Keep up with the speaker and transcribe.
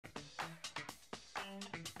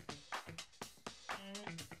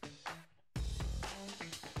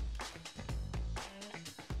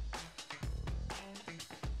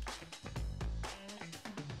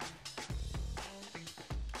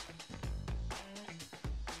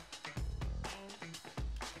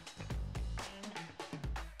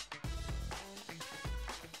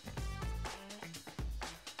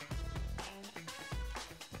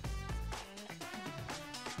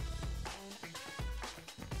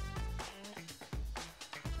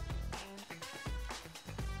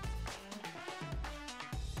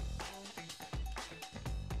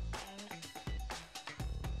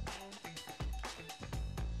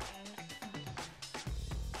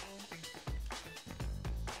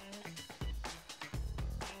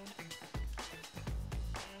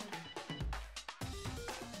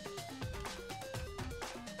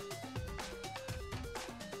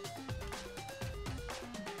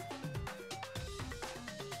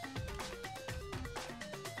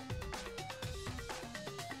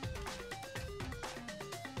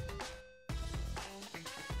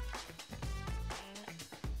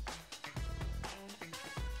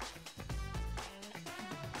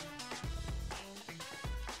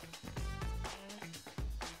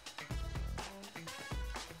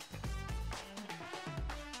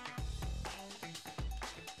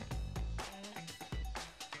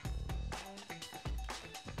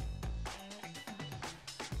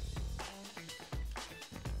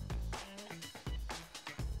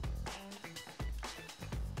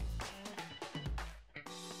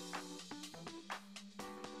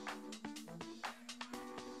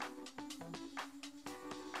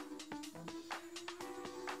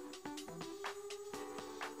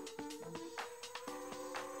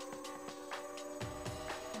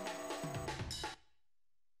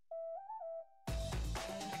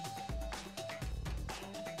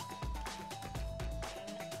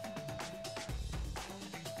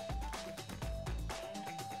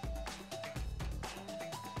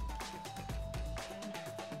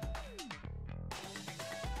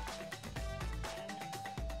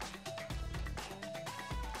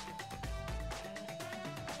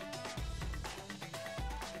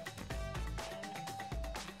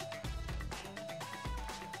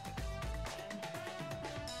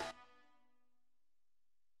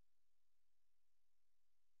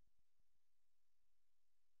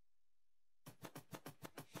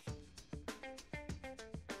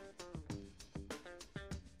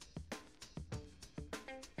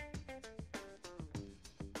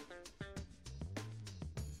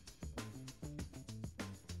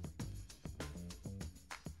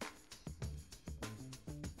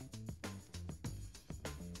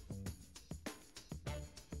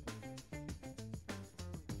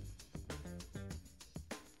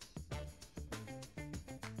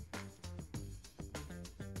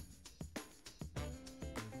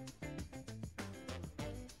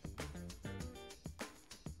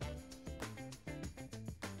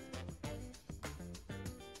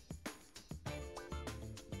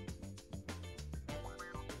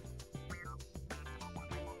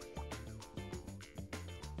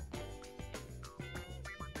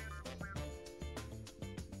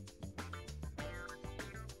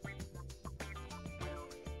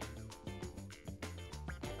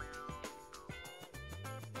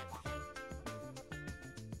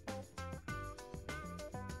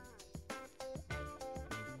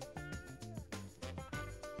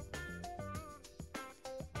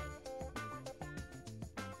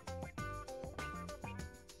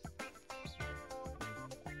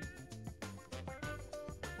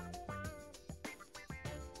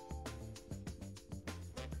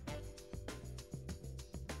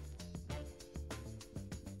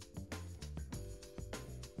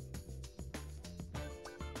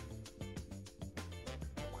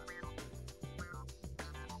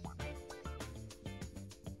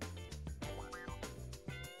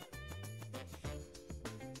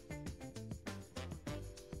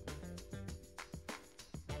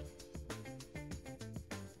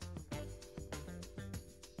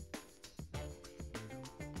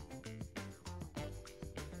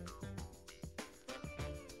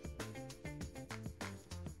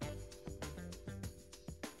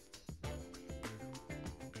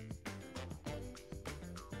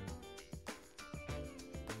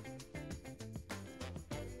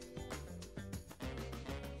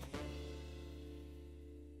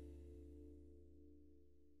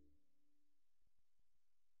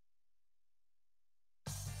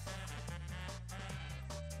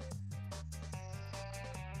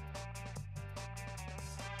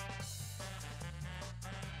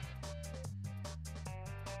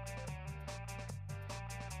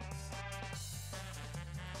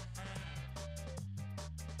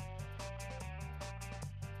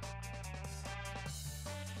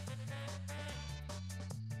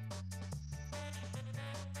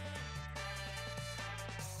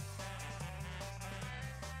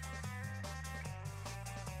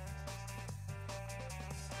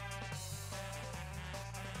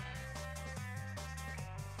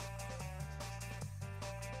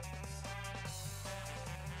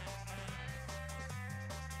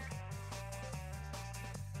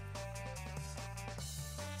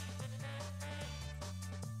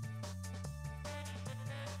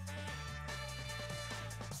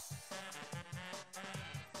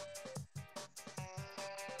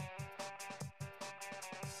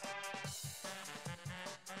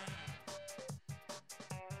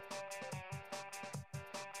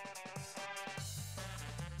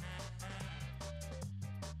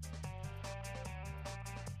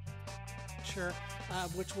lecture,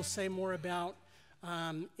 which we'll say more about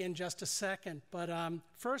in just a second. But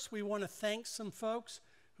first, we want to thank some folks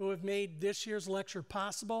who have made this year's lecture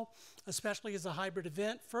possible, especially as a hybrid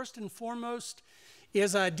event. First and foremost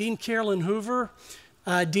is Dean Carolyn Hoover,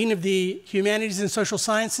 Dean of the Humanities and Social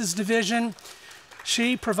Sciences Division.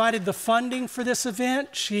 She provided the funding for this event.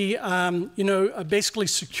 She, basically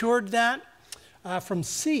secured that from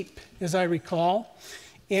SEEP, as I recall.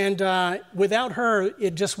 And without her,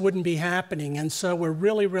 it just wouldn't be happening. And so we're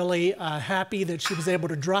really, really happy that she was able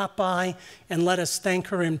to drop by and let us thank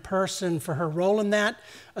her in person for her role in that.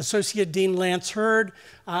 Associate Dean Lance Hurd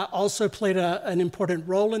also played an important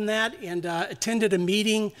role in that and attended a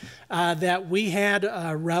meeting that we had.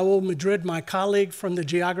 Raul Madrid, my colleague from the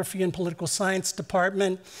Geography and Political Science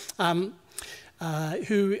Department,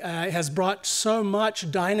 who has brought so much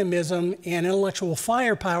dynamism and intellectual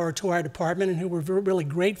firepower to our department and who we're really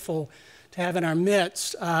grateful to have in our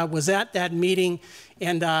midst, was at that meeting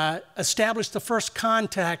and established the first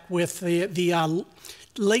contact with the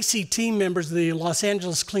LACI team members, the Los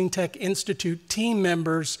Angeles Cleantech Institute team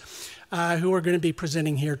members, who are going to be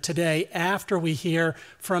presenting here today after we hear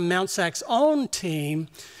from Mt.SAC's own team,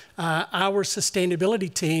 our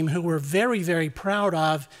sustainability team, who we're very, very proud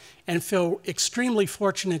of and feel extremely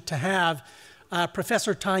fortunate to have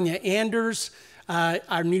Professor Tanya Anders,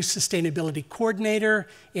 our new sustainability coordinator,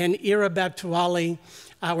 and Ira Babtuali,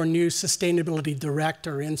 our new sustainability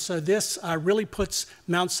director. And so this really puts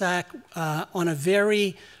Mt.SAC on a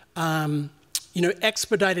very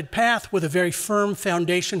expedited path with a very firm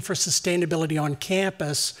foundation for sustainability on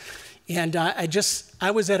campus. And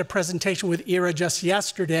I was at a presentation with Ira just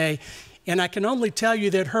yesterday, and I can only tell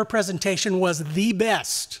you that her presentation was the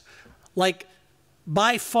best, like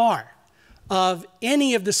by far, of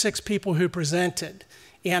any of the 6 people who presented.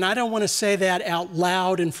 And I don't want to say that out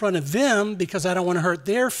loud in front of them because I don't want to hurt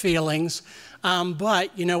their feelings,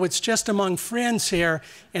 but it's just among friends here,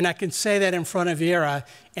 and I can say that in front of Ira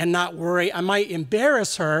and not worry. I might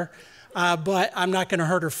embarrass her, but I'm not going to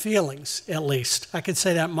hurt her feelings, at least. I can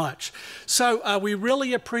say that much. So we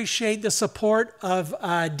really appreciate the support of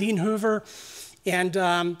Dean Hoover. And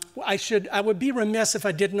I would be remiss if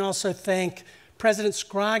I didn't also thank President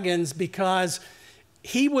Scroggins, because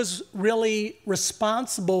he was really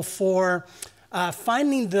responsible for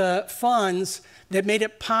finding the funds that made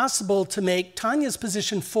it possible to make Tanya's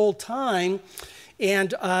position full-time and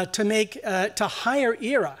to hire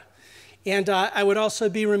Ira. And I would also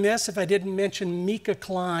be remiss if I didn't mention Mika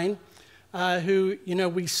Klein, who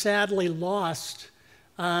we sadly lost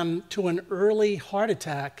to an early heart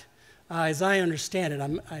attack. As I understand it,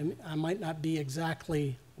 I might not be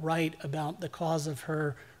exactly right about the cause of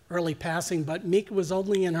her early passing, but Mika was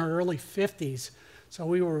only in her early 50s, so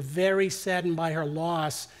we were very saddened by her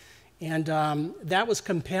loss. And that was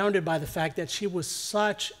compounded by the fact that she was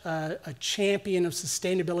such a champion of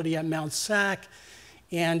sustainability at Mt.SAC,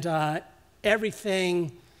 and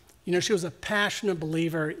everything, she was a passionate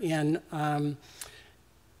believer in,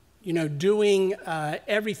 doing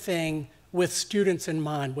everything with students in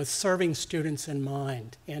mind, with serving students in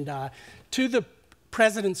mind. And to the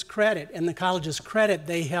president's credit and the college's credit,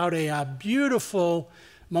 they held a beautiful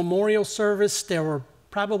memorial service. There were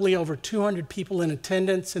probably over 200 people in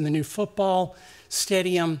attendance in the new football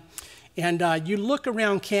stadium. And you look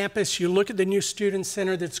around campus, you look at the new student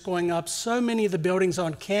center that's going up, so many of the buildings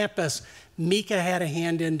on campus, Mika had a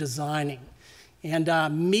hand in designing. And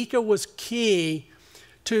Mika was key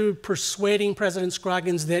to persuading President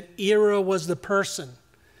Scroggins that Ira was the person,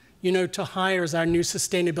 to hire as our new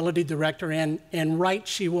sustainability director, and right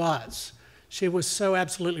she was. She was so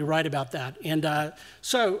absolutely right about that. And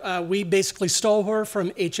so we basically stole her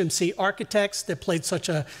from HMC Architects that played such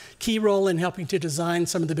a key role in helping to design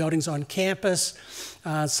some of the buildings on campus,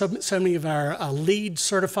 so many of our LEED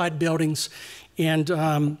certified buildings, and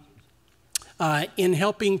in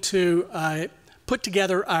helping to put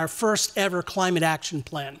together our first ever climate action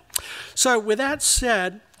plan. So with that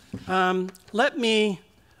said, let me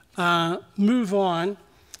move on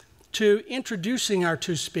to introducing our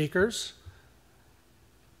 2 speakers.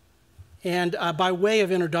 And by way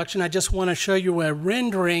of introduction, I just want to show you a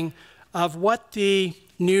rendering of what the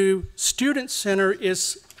new Student Center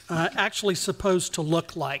is actually supposed to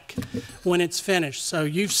look like when it's finished. So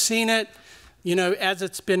you've seen it. As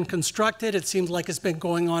it's been constructed, it seems like it's been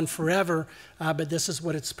going on forever, but this is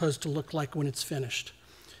what it's supposed to look like when it's finished.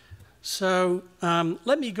 So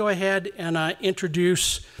let me go ahead and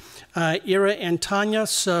introduce Ira and Tanya.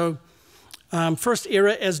 So first,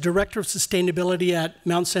 Ira, as Director of Sustainability at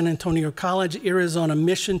Mount San Antonio College, Ira is on a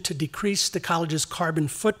mission to decrease the college's carbon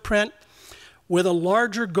footprint with a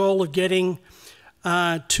larger goal of getting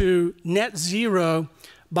to net zero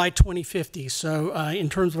by 2050. So in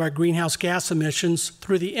terms of our greenhouse gas emissions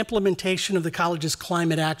through the implementation of the college's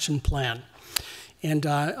climate action plan. And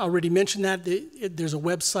I already mentioned that. There's a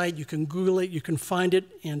website. You can Google it. You can find it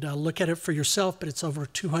and look at it for yourself, but it's over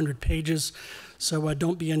 200 pages, so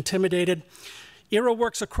don't be intimidated. ERA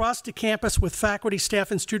works across the campus with faculty,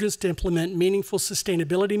 staff, and students to implement meaningful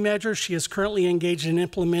sustainability measures. She is currently engaged in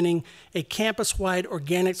implementing a campus-wide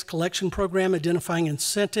organics collection program, identifying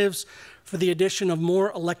incentives for the addition of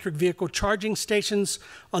more electric vehicle charging stations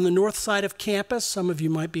on the north side of campus. Some of you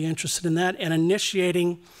might be interested in that, and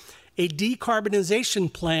initiating a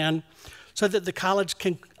decarbonization plan so that the college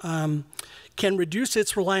can reduce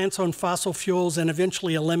its reliance on fossil fuels and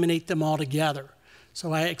eventually eliminate them altogether.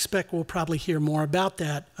 So I expect we'll probably hear more about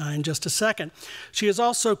that in just a second. She is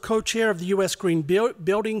also co-chair of the U.S. Green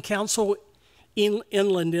Building Council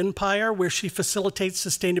Inland Empire, where she facilitates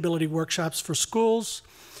sustainability workshops for schools.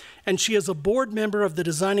 And she is a board member of the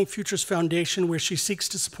Designing Futures Foundation, where she seeks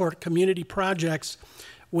to support community projects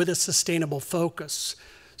with a sustainable focus.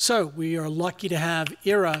 So we are lucky to have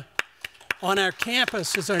Ira on our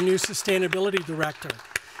campus as our new sustainability director.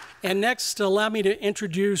 And next, allow me to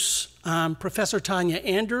introduce Professor Tanya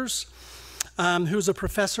Anders, who's a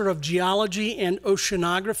professor of geology and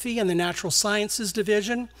oceanography in the Natural Sciences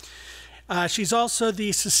Division. She's also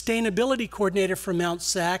the sustainability coordinator for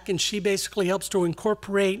Mt.SAC, and she basically helps to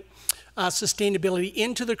incorporate sustainability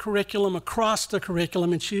into the curriculum, across the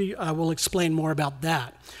curriculum, and she will explain more about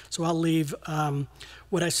that. So I'll leave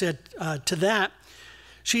what I said to that.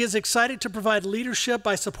 She is excited to provide leadership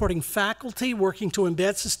by supporting faculty working to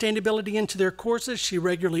embed sustainability into their courses. She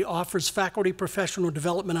regularly offers faculty professional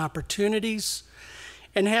development opportunities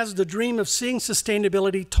and has the dream of seeing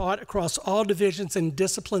sustainability taught across all divisions and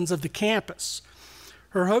disciplines of the campus.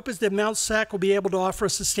 Her hope is that Mt.SAC will be able to offer a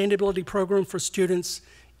sustainability program for students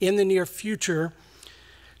in the near future.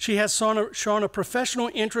 She has shown a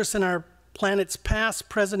professional interest in our planet's past,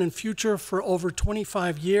 present, and future for over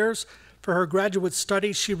 25 years. For her graduate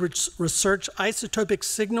studies, she researched isotopic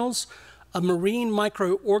signals of marine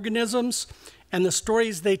microorganisms and the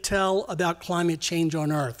stories they tell about climate change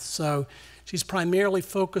on Earth. So she's primarily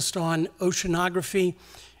focused on oceanography,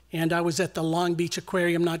 and I was at the Long Beach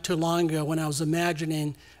Aquarium not too long ago when I was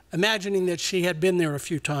imagining that she had been there a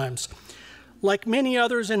few times. Like many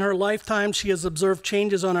others in her lifetime, she has observed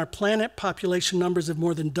changes on our planet. Population numbers have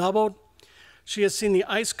more than doubled. She has seen the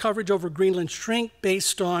ice coverage over Greenland shrink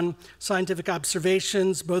based on scientific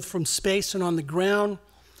observations, both from space and on the ground.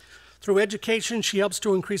 Through education, she helps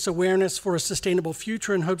to increase awareness for a sustainable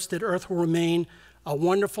future and hopes that Earth will remain a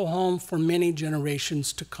wonderful home for many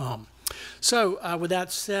generations to come. So with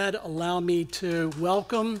that said, allow me to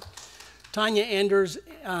welcome Tanya Anders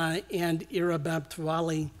and Ira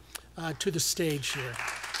Babtwali to the stage here.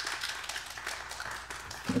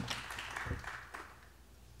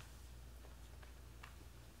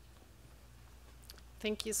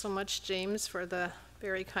 Thank you so much, James, for the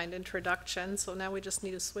very kind introduction. So now we just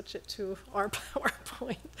need to switch it to our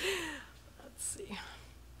PowerPoint. Let's see.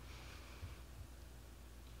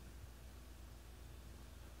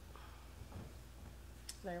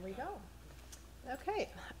 There we go. Okay,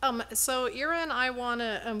 so Ira and I want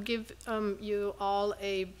to give you all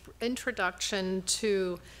a introduction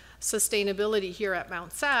to sustainability here at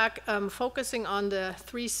Mt.SAC, focusing on the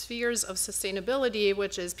 3 spheres of sustainability,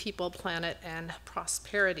 which is people, planet, and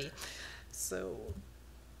prosperity. So,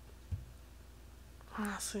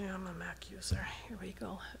 let's see, I'm a Mac user. Here we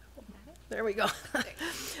go. There we go.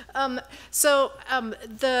 The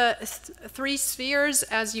 3 spheres,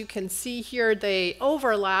 as you can see here, they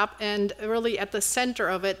overlap, and really at the center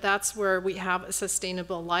of it, that's where we have a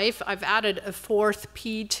sustainable life. I've added a 4th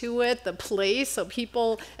P to it, the place, so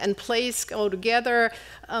people and place go together,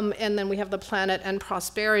 and then we have the planet and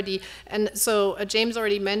prosperity. And so James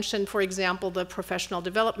already mentioned, for example, the professional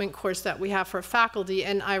development course that we have for faculty,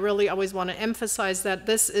 and I really always want to emphasize that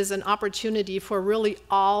this is an opportunity for really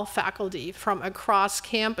all faculty from across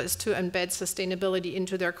campus to embed sustainability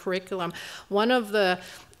into their curriculum. One of the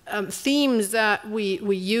themes that we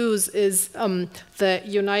use is the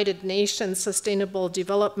United Nations Sustainable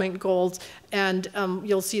Development Goals, and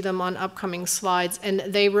you'll see them on upcoming slides, and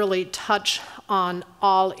they really touch on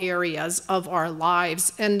all areas of our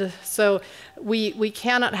lives. And so we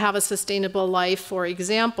cannot have a sustainable life, for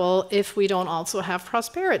example, if we don't also have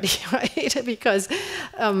prosperity, right? Because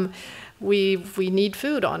we need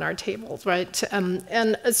food on our tables, right?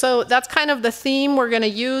 And so that's kind of the theme we're going to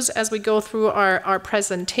use as we go through our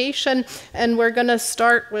presentation. And we're going to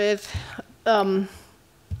start with, I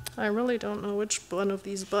really don't know which one of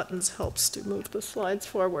these buttons helps to move the slides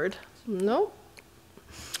forward. No?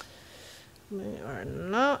 They are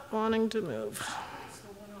not wanting to move. It's the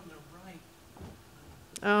one on the right.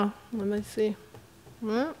 Oh, let me see.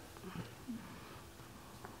 Well,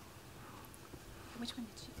 Which one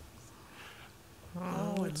did you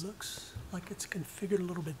use? Oh, it looks like it's configured a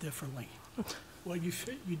little bit differently. Well, you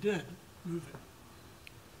did move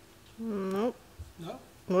it. nope. No?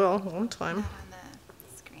 Well, one time. Not on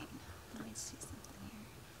the screen. Let me see something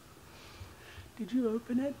here. Did you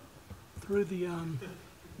open it through the,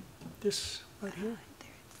 this right here? There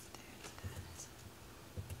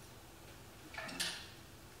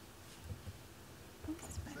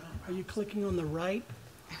it's Are you clicking on the right?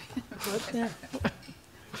 Right there.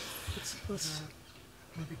 Let's,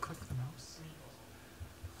 Maybe click the mouse.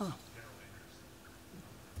 oh.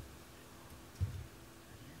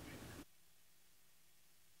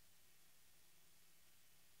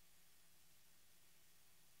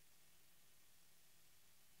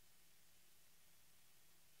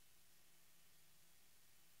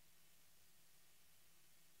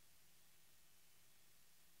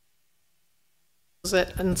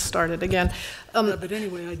 It and start it again. Yeah, but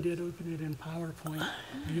anyway, I did open it in PowerPoint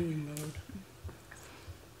viewing mode.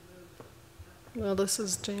 Well, this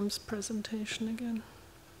is James' presentation again.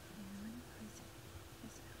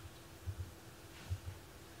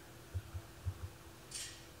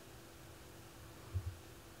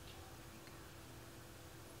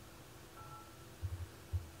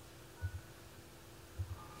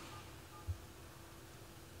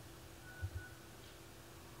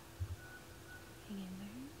 hang in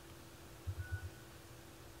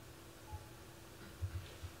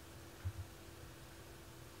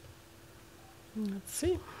there. Let's see.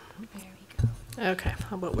 There we go. Okay,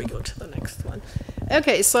 how about we go to the next one?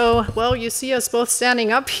 Okay, so, well, you see us both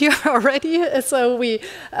standing up here already, so we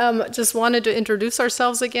just wanted to introduce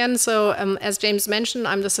ourselves again. So, as James mentioned,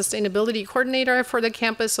 I'm the sustainability coordinator for the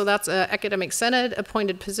campus, so that's an academic senate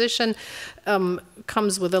appointed position.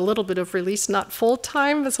 Comes with a little bit of release, not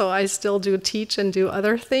full-time, so I still do teach and do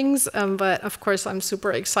other things, but of course I'm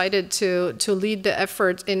super excited to lead the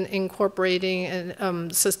effort in incorporating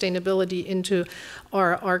sustainability into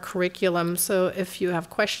our curriculum. So if you have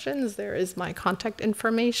questions, there is my contact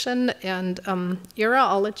information, and Ira,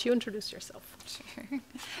 I'll let you introduce yourself. Sure.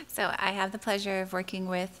 So I have the pleasure of working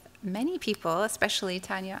with many people, especially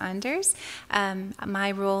Tanya Anders.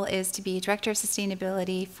 My role is to be Director of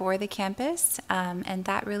Sustainability for the campus, and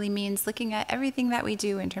that really means looking at everything that we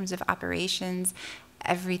do in terms of operations,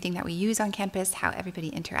 everything that we use on campus, how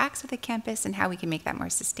everybody interacts with the campus, and how we can make that more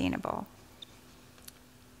sustainable.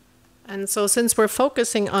 And so since we're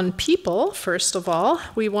focusing on people, first of all,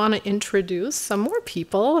 we want to introduce some more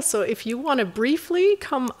people. So if you want to briefly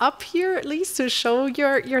come up here at least to show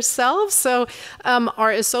yourselves. So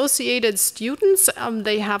our associated students,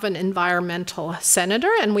 they have an environmental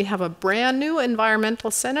senator, and we have a brand new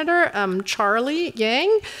environmental senator, Charlie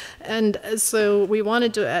Yang. And so we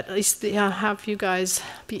wanted to at least have you guys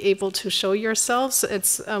be able to show yourselves.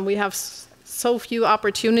 We have so few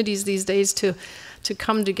opportunities these days to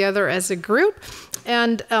come together as a group.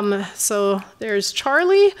 And so there's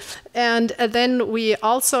Charlie, and then we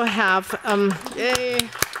also have,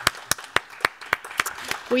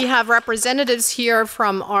 we have representatives here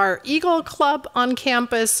from our Eagle Club on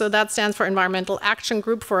campus, so that stands for Environmental Action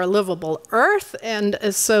Group for a Livable Earth, and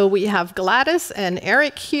so we have Gladys and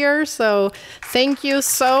Eric here, so thank you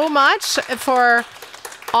so much for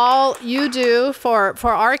all you do for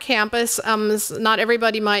our campus. Not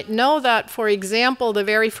everybody might know that, for example, the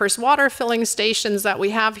very first water filling stations that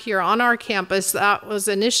we have here on our campus, that was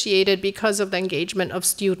initiated because of the engagement of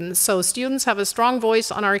students. So students have a strong voice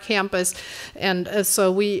on our campus, and so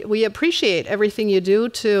we appreciate everything you do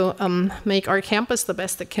to make our campus the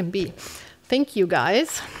best it can be. Thank you,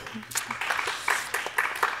 guys.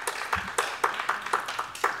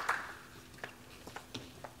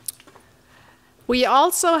 We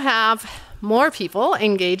also have more people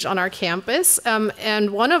engaged on our campus, and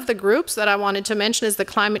one of the groups that I wanted to mention is the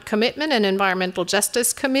Climate Commitment and Environmental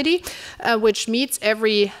Justice Committee, which meets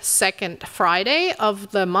every second Friday of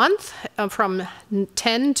the month from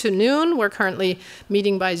 10 to noon. We're currently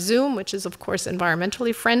meeting by Zoom, which is of course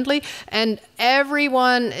environmentally friendly, and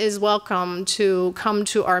everyone is welcome to come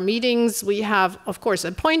to our meetings. We have of course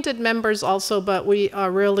appointed members also, but we are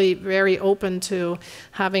really very open to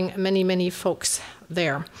having many folks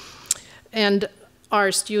there. And our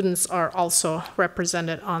students are also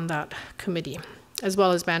represented on that committee, as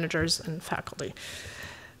well as managers and faculty.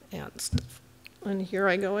 And here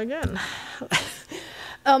I go again.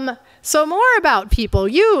 So more about people,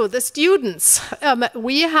 you, the students.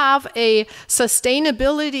 We have a Student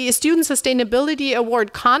Sustainability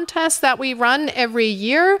Award contest that we run every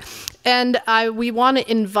year. and we want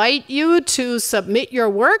to invite you to submit your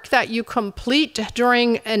work that you complete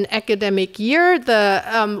during an academic year. The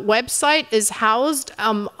website is housed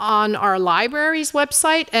on our library's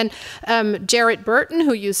website, and Jarrett Burton,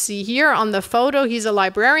 who you see here on the photo, he's a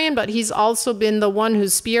librarian, but he's also been the one who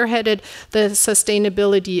spearheaded the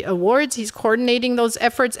Sustainability Awards. He's coordinating those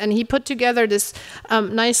efforts, and he put together this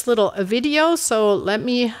nice little video. So let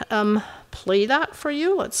me play that for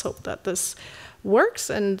you. Let's hope that this works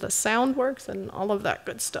and the sound works and all of that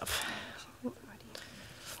good stuff.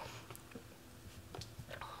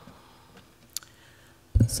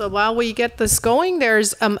 So while we get this going,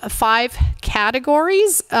 there's 5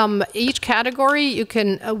 categories. Each category you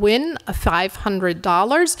can win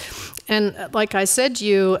 $500. And like I said,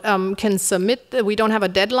 you can submit. We don't have a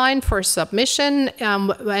deadline for submission,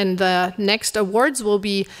 and the next awards will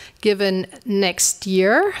be given next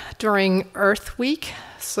year during Earth Week.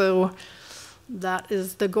 So that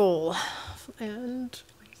is the goal. And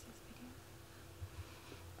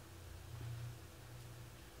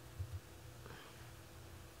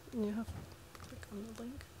you have to click on the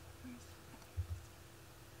link.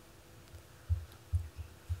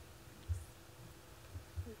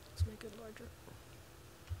 Let's make it larger.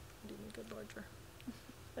 Do you make it larger?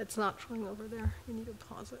 It's not showing over there. You need to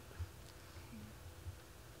pause it.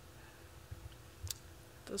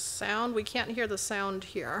 The sound, we can't hear the sound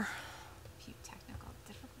here. A few technical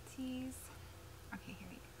difficulties. Okay, here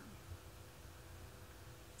we go.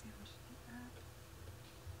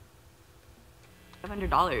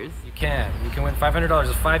 $500. You can win $500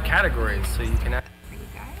 of 5 categories, so you can.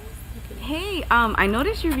 Hey, I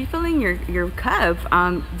noticed you're refilling your cup.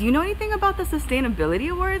 Do you know anything about the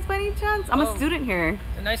Sustainability Awards by any chance? I'm a student here.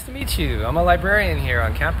 Nice to meet you. I'm a librarian here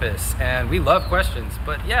on campus, and we love questions.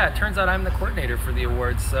 But yeah, it turns out I'm the coordinator for the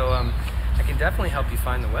awards, so I can definitely help you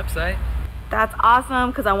find the website. That's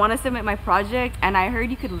awesome, because I want to submit my project, and I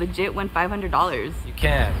heard you could legit win $500. You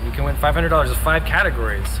can win $500 of 5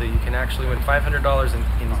 categories, so you can actually win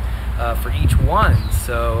 $500 for each one.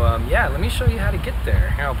 So yeah, let me show you how to get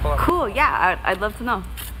there. Here, I'll pull up. Cool, yeah, I'd love to know.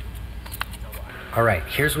 All right,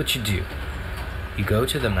 here's what you do. You go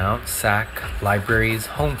to the Mt.SAC Library's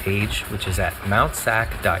homepage, which is at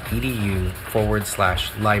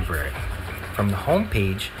mtsac.edu/library. From the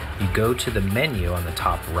homepage, you go to the menu on the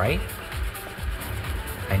top right,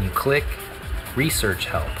 and you click Research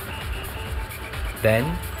Help.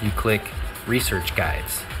 Then you click Research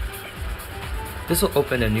Guides. This will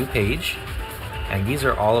open a new page, and these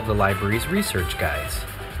are all of the library's research guides.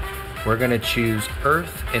 We're going to choose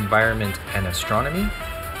Earth, Environment, and Astronomy,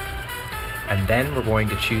 and then we're going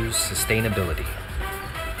to choose Sustainability.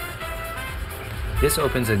 This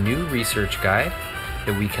opens a new research guide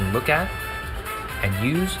that we can look at and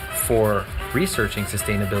use for researching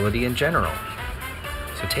sustainability in general.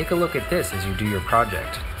 So take a look at this as you do your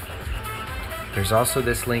project. There's also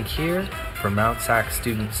this link here for Mt.SAC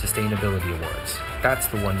Student Sustainability Awards. That's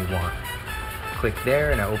the one you want. Click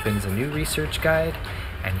there and it opens a new research guide,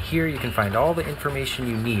 and here you can find all the information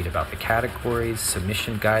you need about the categories,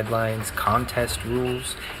 submission guidelines, contest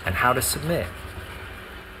rules, and how to submit.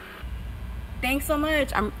 Thanks so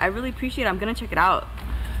much. I really appreciate it. I'm gonna check it out.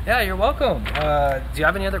 Yeah, you're welcome. Do you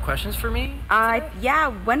have any other questions for me? Yeah,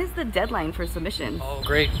 when is the deadline for submission? Oh,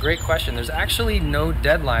 great question. There's actually no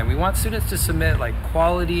deadline. We want students to submit like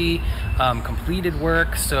quality, completed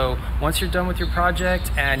work. So once you're done with your project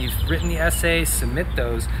and you've written the essay, submit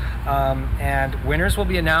those. And winners will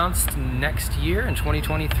be announced next year in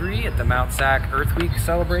 2023 at the Mt.SAC Earth Week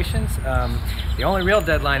celebrations. The only real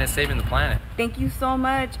deadline is saving the planet. Thank you so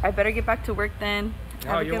much. I better get back to work then.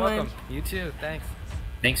 Oh, you're welcome. You too. Thanks.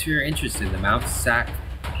 Thanks for your interest in the Mt.SAC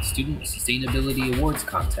Student Sustainability Awards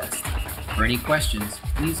Contest. For any questions,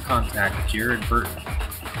 please contact Jared Burton.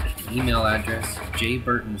 Email address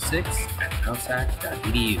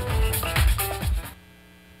jburton6@mtsac.edu.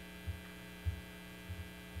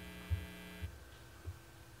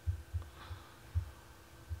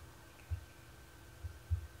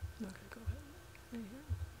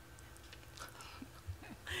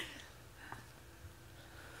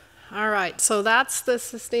 All right, so that's the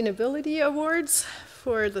Sustainability Awards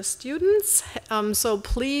for the students. So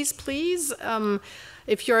please,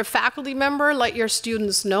 if you're a faculty member, let your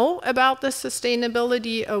students know about the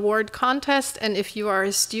Sustainability Award contest. And if you are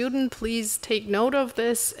a student, please take note of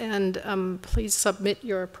this and please submit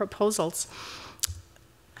your proposals.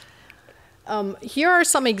 Here are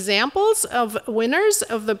some examples of winners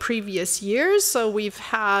of the previous years. So we've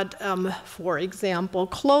had, for example,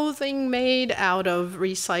 clothing made out of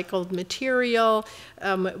recycled material.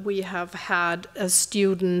 We have had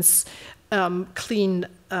students clean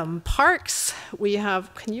parks. We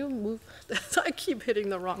have, can you move? I keep hitting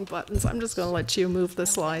the wrong buttons. I'm just going to let you move the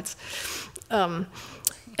slides.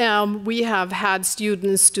 We have had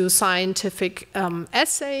students do scientific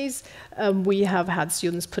essays. We have had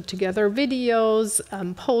students put together videos,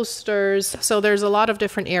 posters. So there's a lot of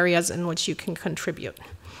different areas in which you can contribute.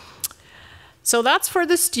 So that's for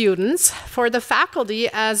the students. For the faculty,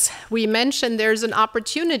 as we mentioned, there's an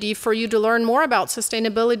opportunity for you to learn more about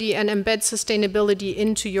sustainability and embed sustainability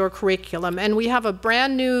into your curriculum. And we have a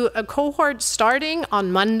brand new cohort starting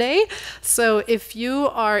on Monday. So if you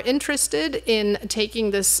are interested in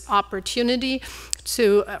taking this opportunity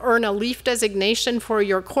to earn a LEAF designation for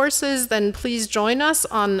your courses, then please join us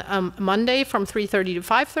on Monday from 3:30 to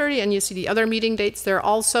 5:30, and you see the other meeting dates there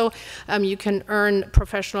also. You can earn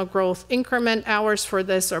professional growth increment hours for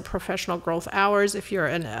this, or professional growth hours if you're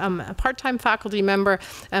a part-time faculty member.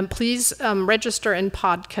 Please register in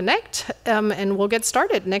Pod Connect, and we'll get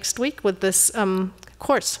started next week with this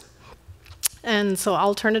course. And so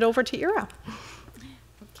I'll turn it over to Ira.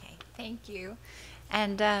 Okay, thank you.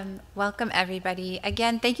 And welcome, everybody.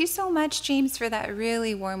 Again, thank you so much, James, for that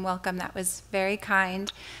really warm welcome. That was very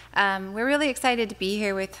kind. We're really excited to be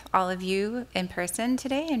here with all of you in person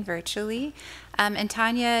today and virtually. And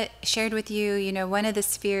Tanya shared with you, one of the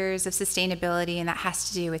spheres of sustainability, and that has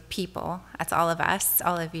to do with people. That's all of us,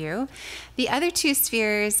 all of you. The other two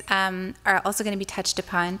spheres are also going to be touched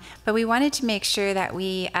upon, but we wanted to make sure that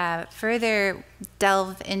we further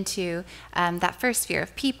delve into that first sphere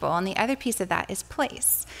of people, and the other piece of that is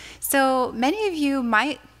place. So many of you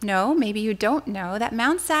might know, maybe you don't know, that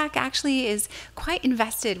Mt.SAC actually is quite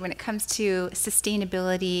invested when it comes to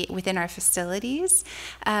sustainability within our facilities.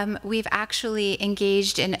 We've actually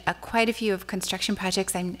engaged in quite a few of construction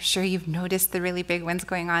projects. I'm sure you've noticed the really big ones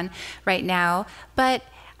going on right now. But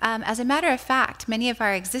as a matter of fact, many of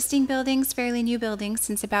our existing buildings, fairly new buildings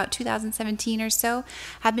since about 2017 or so,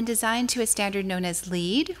 have been designed to a standard known as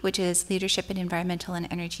LEED, which is Leadership in Environmental and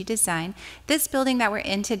Energy Design. This building that we're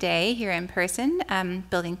in today here in person,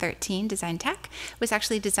 Building 13, Design Tech, was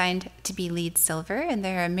actually designed to be LEED Silver, and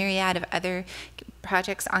there are a myriad of other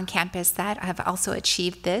projects on campus that have also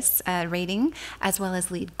achieved this rating, as well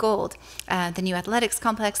as LEED Gold. The new athletics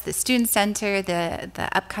complex, the student center, the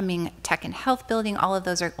upcoming tech and health building, all of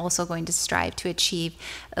those are also going to strive to achieve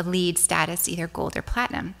a LEED status, either gold or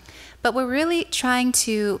platinum. But we're really trying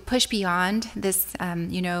to push beyond this,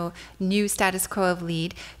 new status quo of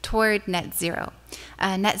LEED toward net zero.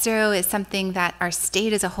 Net zero is something that our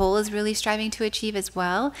state as a whole is really striving to achieve as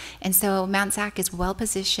well. And so Mt.SAC is well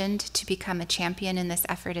positioned to become a champion in this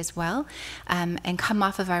effort as well, and come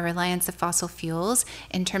off of our reliance of fossil fuels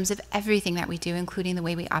in terms of everything that we do, including the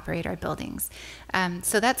way we operate our buildings.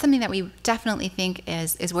 So that's something that we definitely think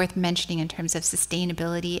is worth mentioning in terms of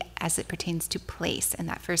sustainability as it pertains to place and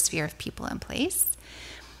that first sphere of people and place.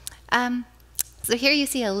 So here you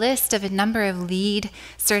see a list of a number of LEED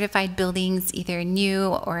certified buildings, either new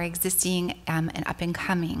or existing and up and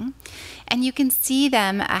coming. And you can see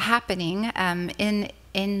them happening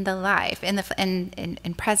in the live,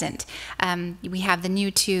 in present. We have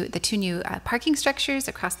the two new parking structures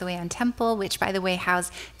across the way on Temple, which, by the way, house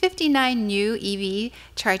 59 new EV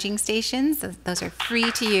charging stations. Those are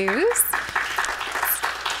free to use.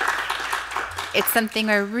 It's something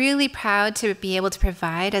we're really proud to be able to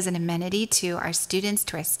provide as an amenity to our students,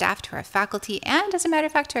 to our staff, to our faculty, and as a matter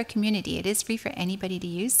of fact, to our community. It is free for anybody to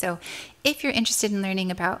use. So if you're interested in learning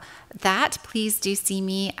about that, please do see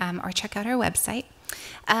me or check out our website.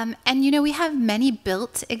 And we have many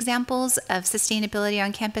built examples of sustainability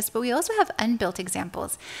on campus, but we also have unbuilt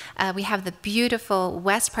examples. We have the beautiful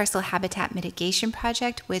West Parcel Habitat Mitigation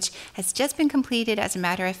Project, which has just been completed, as a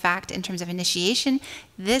matter of fact, in terms of initiation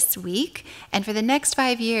this week. And for the next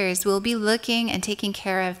 5 years, we'll be looking and taking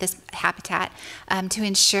care of this habitat to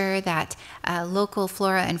ensure that local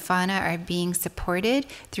flora and fauna are being supported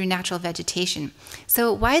through natural vegetation.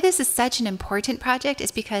 So why this is such an important project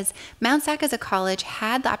is because Mt.SAC as a college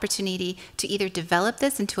had the opportunity to either develop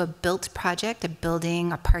this into a built project, a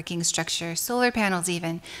building, a parking structure, solar panels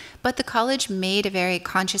even, but the college made a very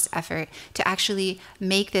conscious effort to actually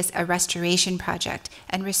make this a restoration project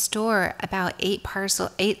and restore about 8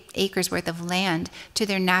 acres worth of land to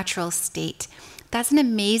their natural state. That's an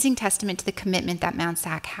amazing testament to the commitment that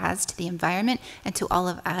Mt.SAC has to the environment and to all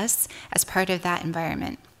of us as part of that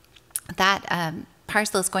environment. That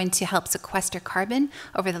parcel is going to help sequester carbon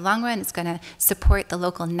over the long run. It's going to support the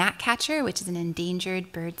local gnatcatcher, which is an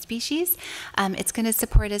endangered bird species. It's going to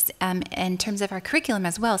support us in terms of our curriculum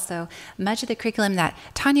as well. So much of the curriculum that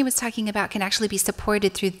Tanya was talking about can actually be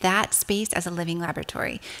supported through that space as a living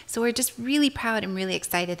laboratory. So we're just really proud and really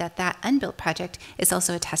excited that that unbuilt project is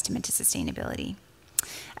also a testament to sustainability.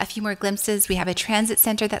 A few more glimpses. We have a transit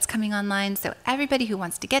center that's coming online, so everybody who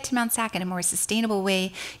wants to get to Mt.SAC in a more sustainable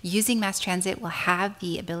way using mass transit will have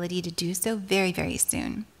the ability to do so very, very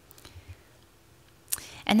soon.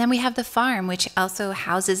 And then we have the farm, which also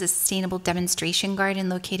houses a sustainable demonstration garden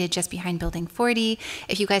located just behind Building 40.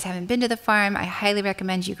 If you guys haven't been to the farm, I highly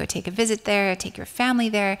recommend you go take a visit there, take your family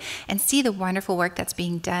there, and see the wonderful work that's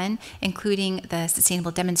being done, including the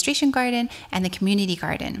sustainable demonstration garden and the community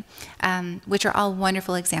garden, which are all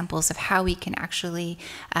wonderful examples of how we can actually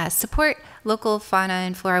support local fauna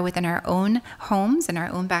and flora within our own homes and our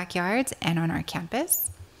own backyards and on our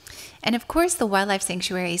campus. And of course, the wildlife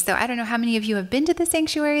sanctuary. So I don't know how many of you have been to the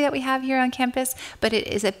sanctuary that we have here on campus, but it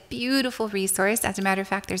is a beautiful resource. As a matter of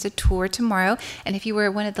fact, there's a tour tomorrow. And if you were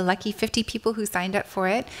one of the lucky 50 people who signed up for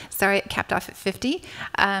it, sorry, it capped off at 50.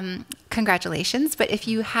 Congratulations. But if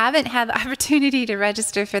you haven't had the opportunity to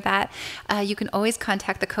register for that, you can always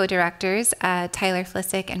contact the co-directors, Tyler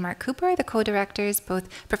Flisick and Mark Cooper, the co-directors, both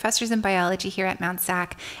professors in biology here at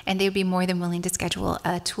Mt.SAC, and they would be more than willing to schedule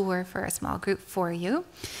a tour for a small group for you.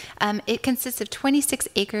 It consists of 26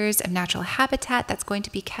 acres of natural habitat that's going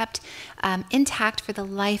to be kept intact for the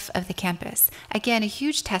life of the campus. Again, a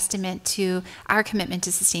huge testament to our commitment to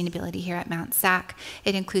sustainability here at Mt.SAC.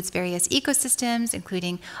 It includes various ecosystems,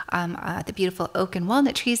 including the beautiful oak and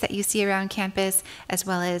walnut trees that you see around campus, as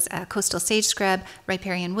well as coastal sage scrub,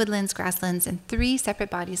 riparian woodlands, grasslands, and 3 separate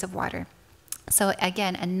bodies of water. So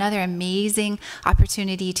again, another amazing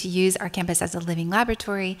opportunity to use our campus as a living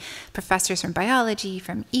laboratory. Professors from biology,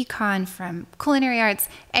 from econ, from culinary arts,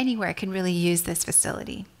 anywhere can really use this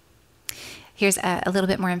facility. Here's a little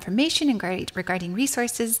bit more information regarding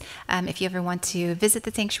resources if you ever want to visit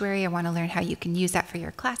the sanctuary or want to learn how you can use that for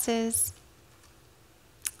your classes.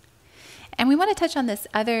 And we want to touch on this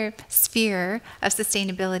other sphere of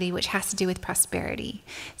sustainability, which has to do with prosperity.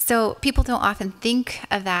 So people don't often think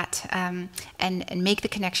of that and make the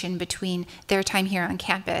connection between their time here on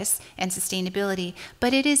campus and sustainability,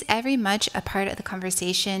 but it is very much a part of the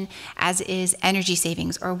conversation, as is energy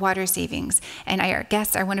savings or water savings. And our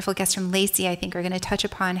wonderful guests from LACI, I think, are going to touch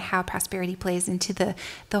upon how prosperity plays into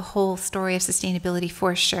the whole story of sustainability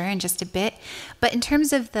for sure in just a bit. But in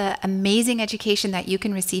terms of the amazing education that you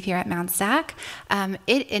can receive here at Mt.SAC,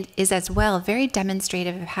 it is as well very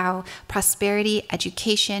demonstrative of how prosperity,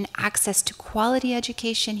 education, access to quality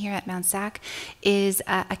education here at Mt.SAC is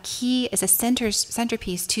a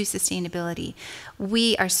centerpiece to sustainability.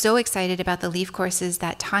 We are so excited about the LEAF courses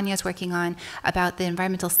that Tanya is working on, about the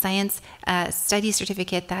environmental science study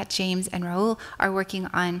certificate that James and Raul are working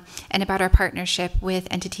on, and about our partnership with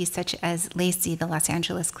entities such as LACI, the Los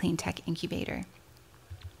Angeles Cleantech Incubator.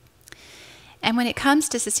 And when it comes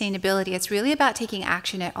to sustainability, it's really about taking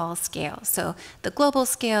action at all scales. So the global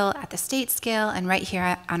scale, at the state scale, and right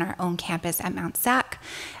here on our own campus at Mt.SAC.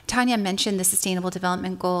 Tanya mentioned the Sustainable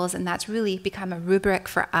Development Goals, and that's really become a rubric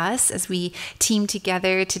for us as we team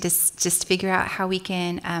together to just figure out how we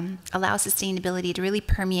can allow sustainability to really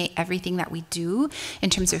permeate everything that we do in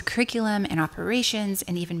terms of curriculum and operations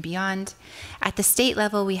and even beyond. At the state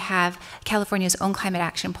level, we have California's own Climate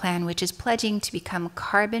Action Plan, which is pledging to become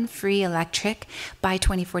carbon-free electric by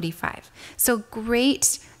 2045. So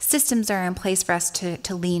great systems are in place for us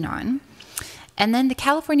to lean on. And then the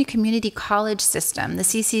California Community College System, the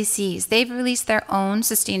CCCs, they've released their own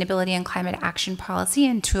sustainability and climate action policy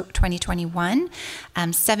in 2021,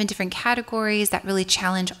 7 different categories that really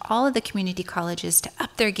challenge all of the community colleges to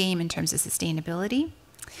up their game in terms of sustainability.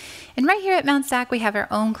 And right here at Mt.SAC, we have our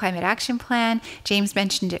own climate action plan. James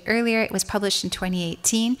mentioned it earlier. It was published in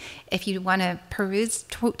 2018. If you want to peruse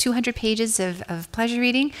 200 pages of pleasure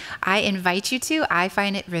reading, I invite you to. I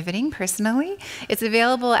find it riveting personally. It's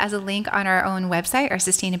available as a link on our own website, our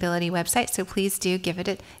sustainability website, so please do give it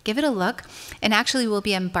a look. And actually, we'll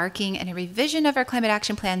be embarking in a revision of our climate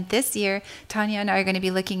action plan this year. Tanya and I are going to be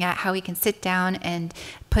looking at how we can sit down and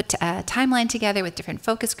put a timeline together with different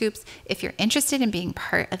focus groups. If you're interested in being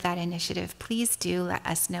part of that initiative, please do let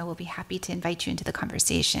us know. We'll be happy to invite you into the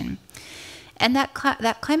conversation. And that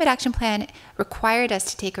climate action plan required us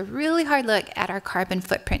to take a really hard look at our carbon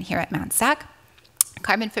footprint here at Mt.SAC.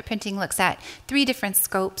 carbon footprinting looks at 3 different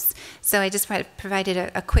scopes. So I just provided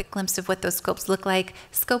a quick glimpse of what those scopes look like.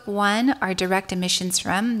 Scope 1 are direct emissions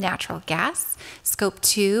from natural gas. Scope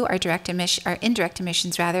 2 are indirect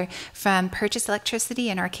emissions from purchased electricity,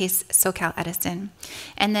 in our case, SoCal Edison.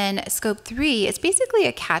 And then Scope 3 is basically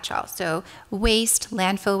a catch-all. So waste,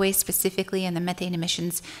 landfill waste specifically, and the methane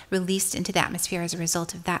emissions released into the atmosphere as a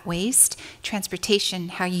result of that waste. Transportation,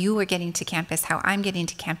 how you are getting to campus, how I'm getting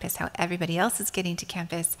to campus, how everybody else is getting to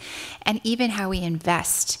campus, and even how we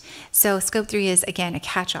invest. So Scope 3 is, again, a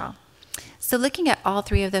catch-all. So looking at all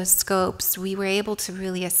 3 of those scopes, we were able to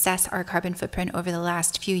really assess our carbon footprint over the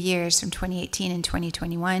last few years from 2018 and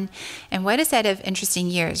 2021. And what a set of interesting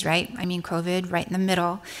years, right? I mean, COVID right in the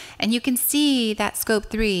middle. And you can see that Scope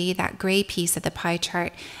 3, that gray piece of the pie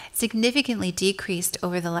chart, significantly decreased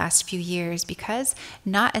over the last few years because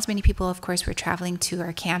not as many people, of course, were traveling to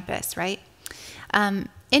our campus, right?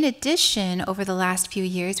 In addition, over the last few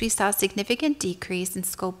years, we saw a significant decrease in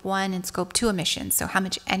Scope 1 and Scope 2 emissions, so how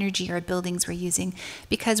much energy our buildings were using,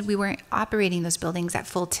 because we weren't operating those buildings at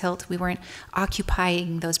full tilt. We weren't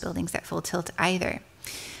occupying those buildings at full tilt either.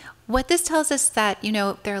 What this tells us that,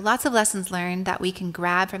 there are lots of lessons learned that we can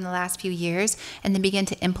grab from the last few years and then begin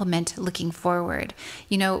to implement looking forward.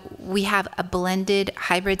 We have a blended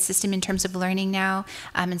hybrid system in terms of learning now,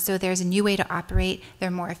 and so there's a new way to operate. There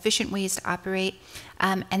are more efficient ways to operate,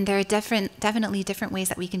 and there are definitely different ways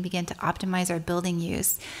that we can begin to optimize our building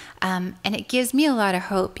use. And it gives me a lot of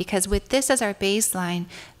hope because with this as our baseline,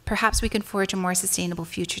 perhaps we can forge a more sustainable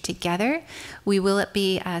future together. We will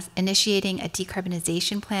be initiating a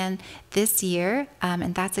decarbonization plan this year,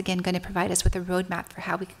 and that's again going to provide us with a roadmap for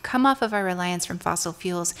how we can come off of our reliance from fossil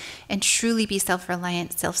fuels and truly be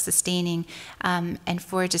self-reliant, self-sustaining, and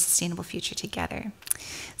forge a sustainable future together.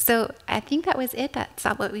 So I think that was it. That's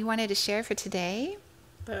what we wanted to share for today.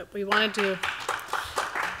 But we wanted to...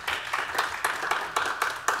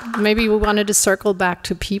 Maybe we wanted to circle back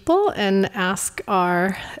to people and ask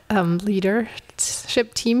our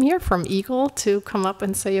leadership team here from Eagle to come up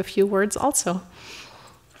and say a few words also.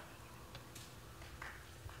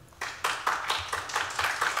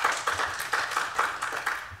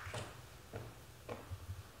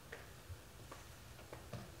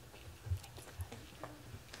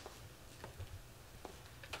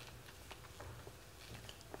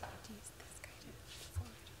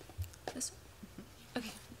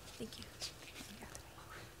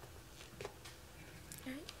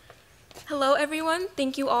 Hello everyone,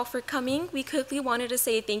 thank you all for coming. We quickly wanted to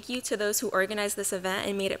say thank you to those who organized this event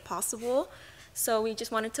and made it possible. So we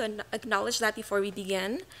just wanted to acknowledge that before we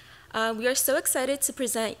begin. We are so excited to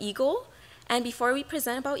present Eagle. And before we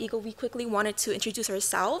present about Eagle, we quickly wanted to introduce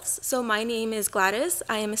ourselves. So my name is Gladys.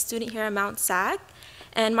 I am a student here at Mt.SAC.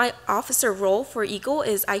 And my officer role for Eagle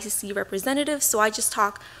is ICC representative, so I just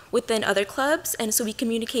talk within other clubs, and so we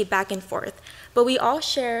communicate back and forth. But we all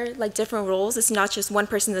share different roles. It's not just one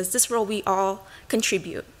person does this role, we all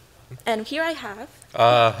contribute. And here I have...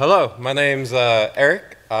 hello, my name's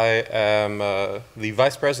Eric. I am the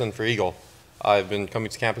vice president for Eagle. I've been coming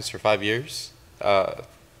to campus for 5 years,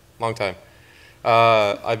 long time.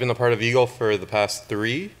 I've been a part of Eagle for the past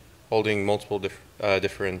 3, holding multiple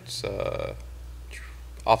different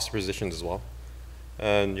officer positions as well.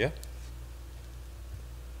 And yeah.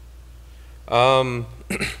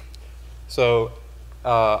 So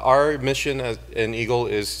our mission in Eagle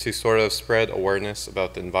is to sort of spread awareness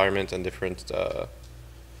about the environment and different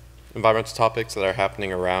environmental topics that are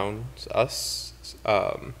happening around us.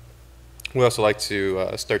 We also like to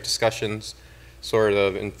start discussions, sort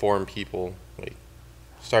of inform people,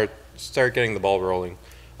 start getting the ball rolling.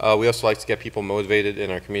 We also like to get people motivated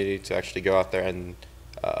in our community to actually go out there and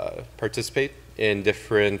participate in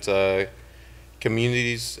different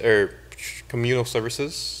communities or communal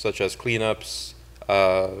services such as cleanups,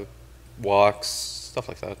 walks, stuff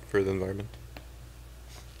like that for the environment.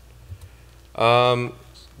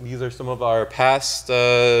 These are some of our past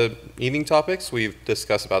evening topics. We've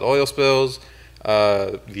discussed about oil spills,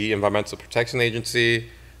 the Environmental Protection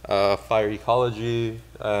Agency, fire ecology,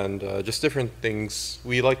 and just different things.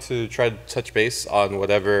 We like to try to touch base on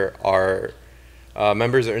whatever our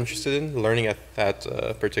members are interested in learning at that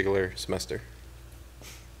particular semester.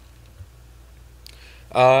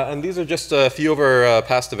 And these are just a few of our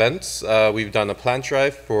past events. We've done a plant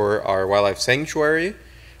drive for our wildlife sanctuary.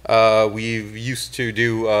 We used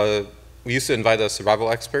to invite a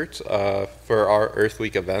survival expert for our Earth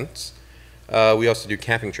Week events. We also do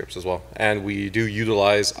camping trips as well, and we do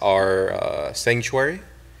utilize our sanctuary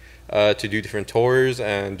to do different tours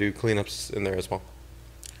and do cleanups in there as well.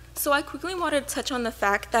 So I quickly wanted to touch on the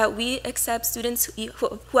fact that we accept students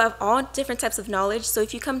who have all different types of knowledge. So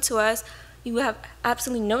if you come to us, you have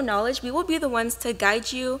absolutely no knowledge, we will be the ones to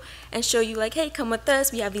guide you and show you like, hey, come with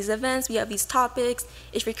us, we have these events, we have these topics.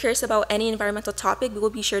 If you're curious about any environmental topic, we will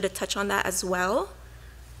be sure to touch on that as well.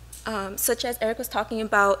 Such as Eric was talking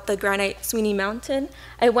about the Granite Sweeney Mountain.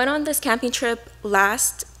 I went on this camping trip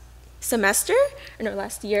last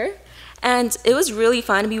year, and it was really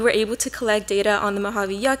fun. We were able to collect data on the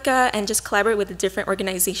Mojave Yucca and just collaborate with the different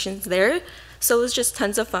organizations there. So it was just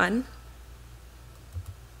tons of fun.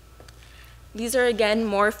 These are, again,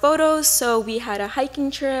 more photos. So we had a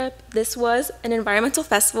hiking trip. This was an environmental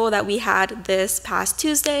festival that we had this past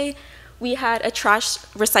Tuesday. We had a trash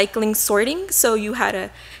recycling sorting. So you had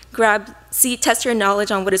to test your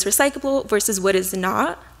knowledge on what is recyclable versus what is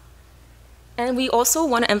not. And we also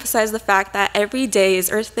want to emphasize the fact that every day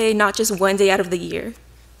is Earth Day, not just one day out of the year.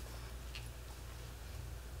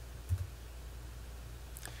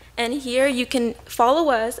 And here you can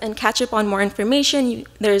follow us and catch up on more information.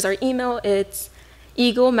 There's our email. It's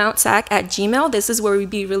eaglemountsac@gmail.com. This is where we'll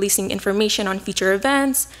be releasing information on future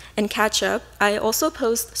events and catch up. I also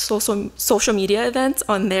post social media events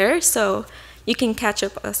on there, so you can catch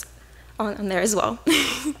up us on there as well.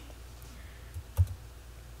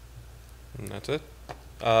 And that's it.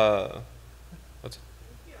 That's it.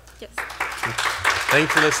 Yes. Thank you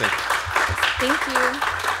for listening. Thank you.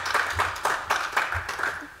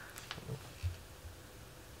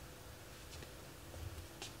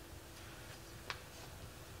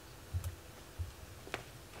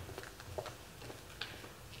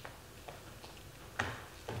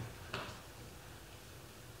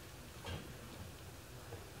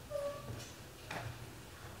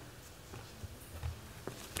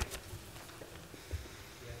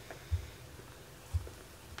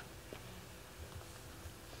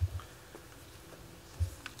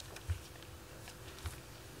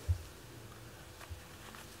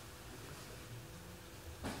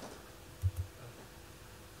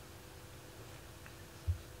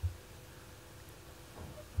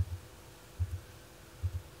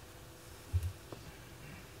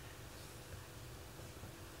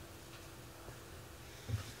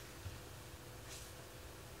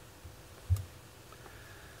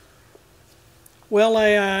 Well,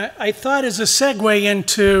 I thought as a segue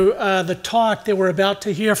into the talk that we're about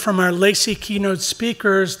to hear from our LACI keynote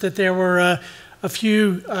speakers that there were a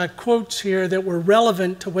few quotes here that were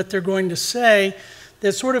relevant to what they're going to say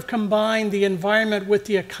that sort of combine the environment with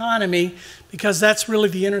the economy, because that's really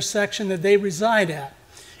the intersection that they reside at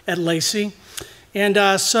LACI.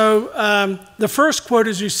 And so the first quote,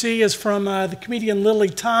 as you see, is from the comedian Lily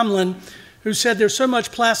Tomlin, who said, "There's so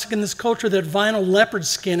much plastic in this culture that vinyl leopard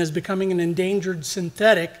skin is becoming an endangered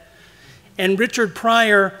synthetic." And Richard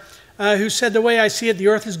Pryor, who said, "The way I see it, the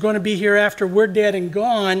Earth is going to be here after we're dead and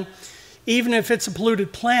gone, even if it's a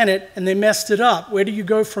polluted planet and they messed it up. Where do you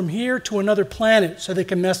go from here to another planet so they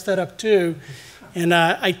can mess that up too?" And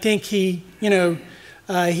I think he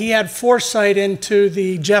had foresight into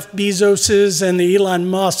the Jeff Bezoses and the Elon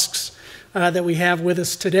Musks that we have with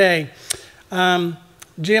us today.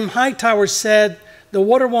 Jim Hightower said, "The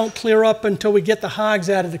water won't clear up until we get the hogs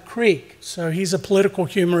out of the creek." So he's a political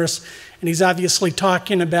humorist, and he's obviously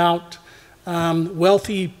talking about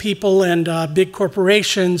wealthy people and big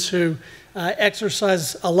corporations who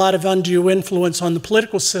exercise a lot of undue influence on the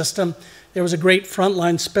political system. There was a great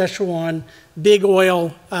Frontline special on big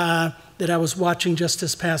oil that I was watching just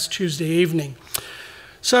this past Tuesday evening.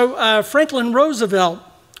 So Franklin Roosevelt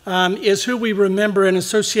is who we remember in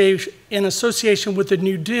association with the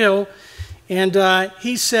New Deal. And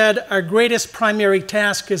he said, "Our greatest primary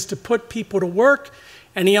task is to put people to work."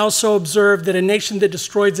 And he also observed that a nation that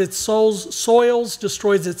destroys its soils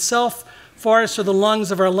destroys itself. Forests are the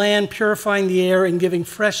lungs of our land, purifying the air and giving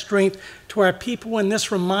fresh strength to our people. And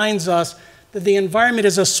this reminds us that the environment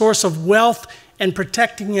is a source of wealth, and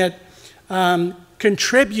protecting it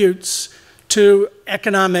contributes to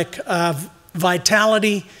economic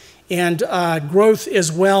vitality and growth,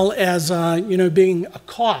 as well as being a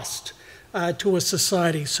cost to a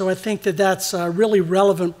society. So I think that that's a really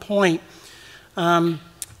relevant point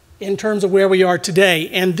in terms of where we are today.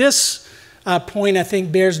 And this point, I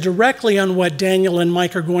think, bears directly on what Daniel and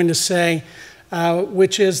Mike are going to say,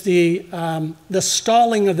 which is the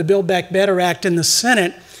stalling of the Build Back Better Act in the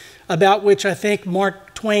Senate, about which I think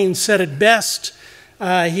Mark Twain said it best.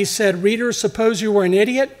 He said, "Readers, suppose you were an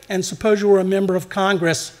idiot, and suppose you were a member of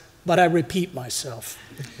Congress, but I repeat myself."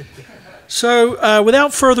 So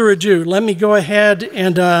without further ado, let me go ahead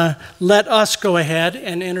and let us go ahead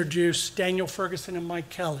and introduce Daniel Ferguson and Mike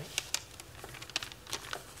Kelly.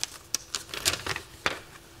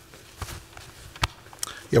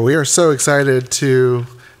 Yeah, we are so excited to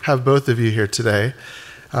have both of you here today.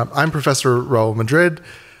 I'm Professor Raul Madrid.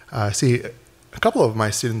 I see a couple of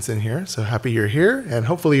my students in here, so happy you're here, and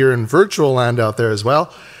hopefully you're in virtual land out there as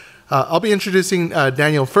well. I'll be introducing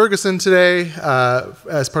Daniel Ferguson today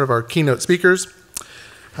as part of our keynote speakers.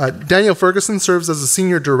 Daniel Ferguson serves as the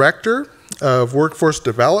Senior Director of Workforce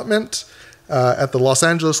Development at the Los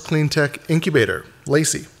Angeles Cleantech Incubator,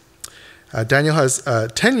 LACI. Daniel has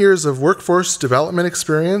 10 years of workforce development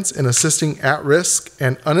experience in assisting at-risk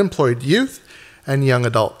and unemployed youth and young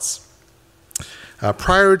adults.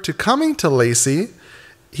 Prior to coming to LACI,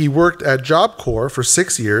 he worked at Job Corps for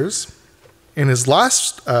 6 years. In his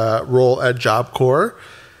last role at Job Corps,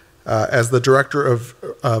 as the Director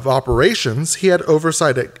of Operations, he had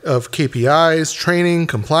oversight of KPIs, training,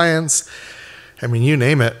 compliance, I mean, you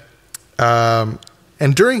name it. And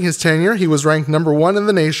during his tenure, he was ranked #1 in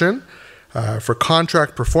the nation for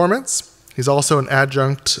contract performance. He's also an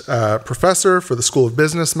adjunct professor for the School of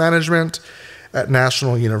Business Management at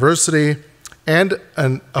National University and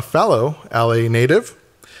a fellow LA native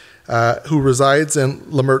who resides in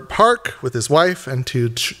Leimert Park with his wife and two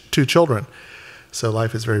children. So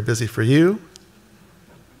life is very busy for you.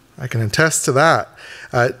 I can attest to that.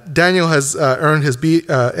 Daniel has earned his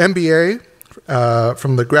MBA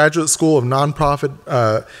from the Graduate School of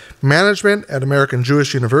Nonprofit Management at American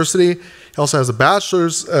Jewish University. He also has a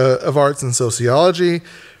Bachelor's of Arts in Sociology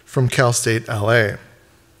from Cal State LA.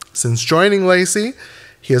 Since joining LACI,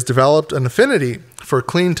 he has developed an affinity for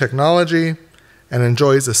clean technology and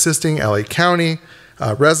enjoys assisting LA County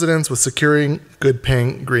residents with securing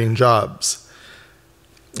good-paying green jobs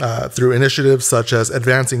through initiatives such as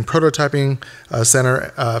Advancing Prototyping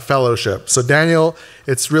Center Fellowship. So Daniel,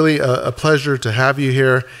 it's really a pleasure to have you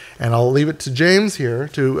here, and I'll leave it to James here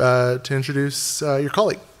to introduce your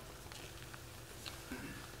colleague.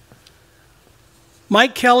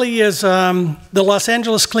 Mike Kelly is the Los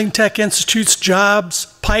Angeles Cleantech Institute's Jobs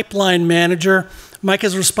Pipeline Manager. Mike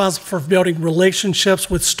is responsible for building relationships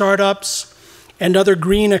with startups and other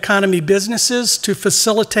green economy businesses to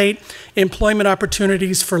facilitate employment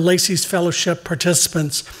opportunities for LACI's fellowship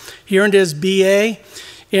participants. He earned his BA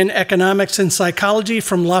in economics and psychology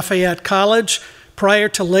from Lafayette College. Prior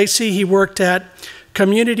to LACI, he worked at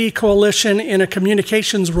Community Coalition in a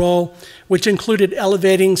communications role, which included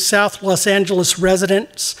elevating South Los Angeles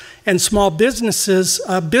residents and small businesses'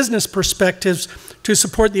 business perspectives to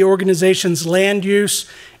support the organization's land use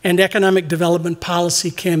and economic development policy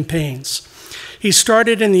campaigns. He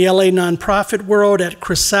started in the LA nonprofit world at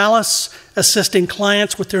Chrysalis, assisting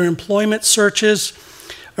clients with their employment searches.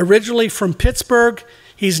 Originally from Pittsburgh,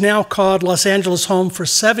 he's now called Los Angeles home for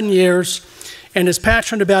 7 years and is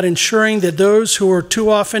passionate about ensuring that those who are too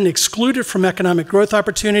often excluded from economic growth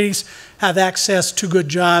opportunities have access to good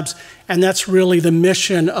jobs. And that's really the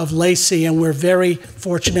mission of LACI, and we're very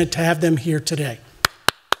fortunate to have them here today.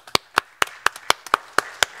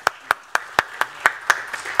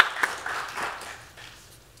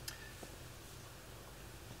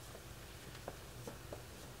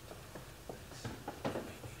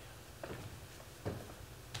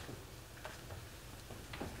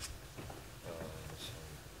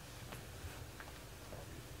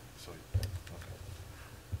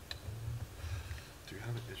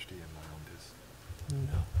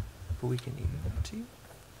 No, but we can email it to you.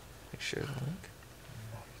 Like share the link.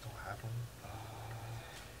 No, you don't have them.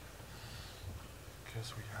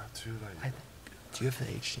 Guess we have to like. Do you have the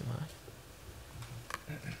HDMI?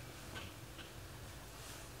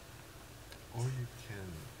 Or you can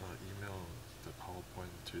email the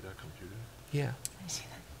PowerPoint to that computer. Yeah.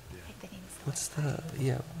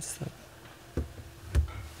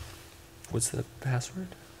 What's the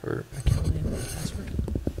password or account name or password?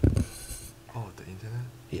 Oh, the internet?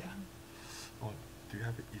 Yeah. Oh, do you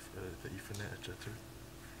have the Ethernet adapter?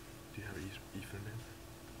 Do you have Ethernet?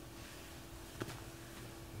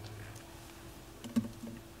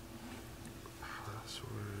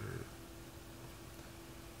 Password.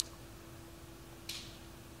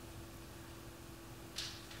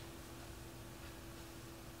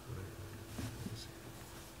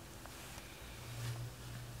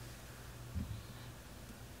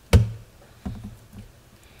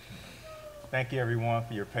 Thank you, everyone,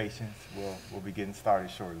 for your patience. We'll be getting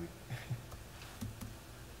started shortly.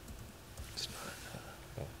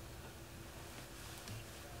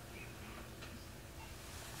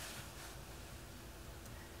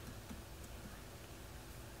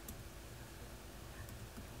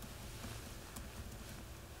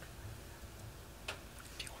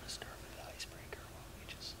 Do you want to start with the icebreaker while we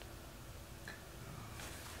just... I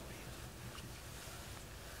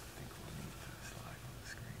think we'll need to slide on the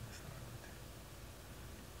screen to start with.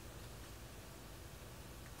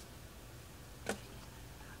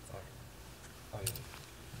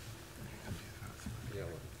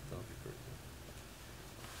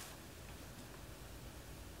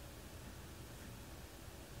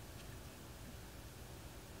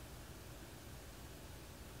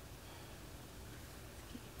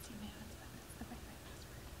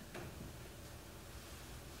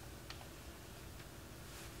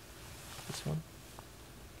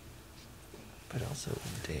 but also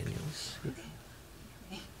Daniel's.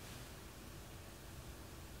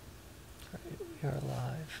 Alright, we are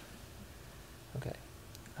live. Okay.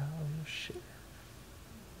 Share.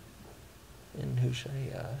 And who should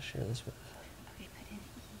I share this with? Okay, put in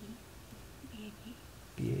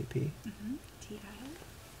E, BAP? mm-hmm. TI.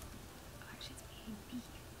 Oh, actually it's BAB.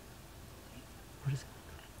 What is it?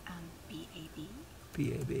 BAB.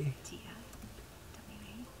 BAB. TI.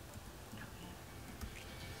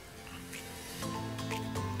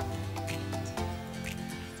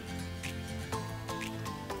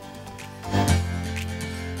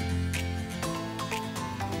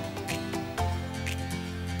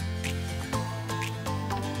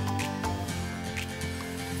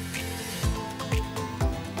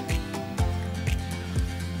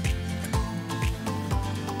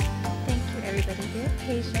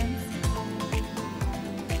 Patience.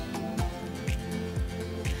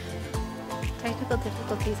 Technical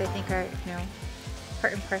difficulties, I think, are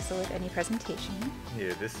part and parcel of any presentation.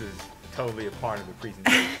 Yeah, this is totally a part of the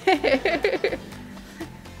presentation.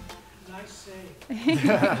 Nice save.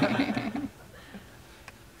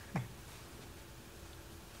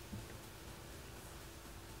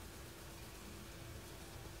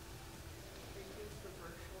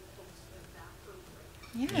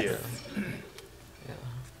 Yes. Yeah.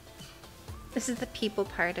 This is the people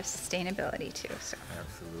part of sustainability too. So.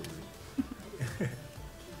 Absolutely.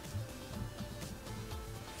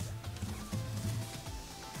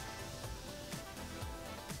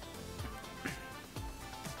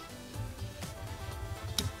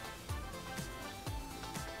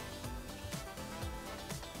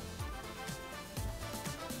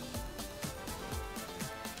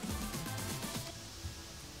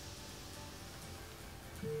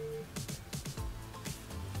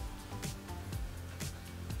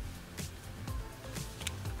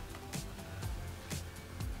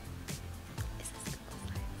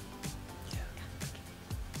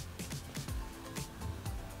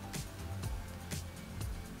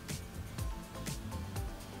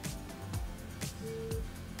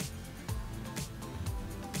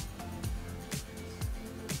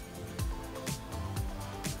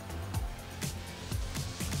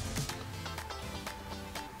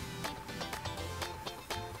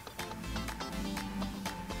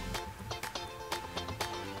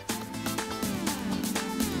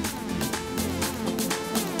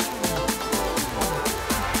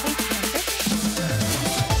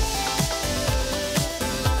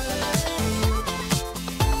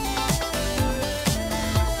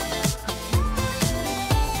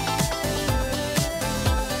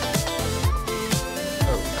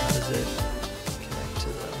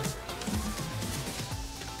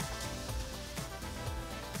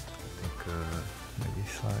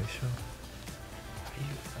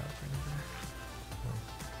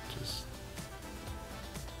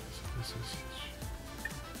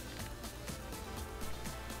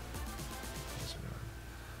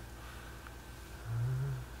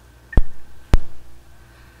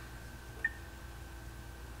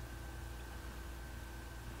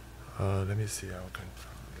 Let me see how I can.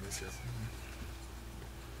 Let me see. Let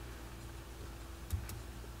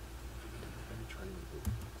me try to move.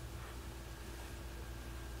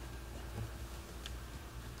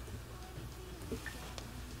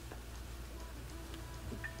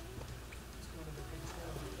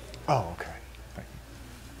 Oh, okay. Thank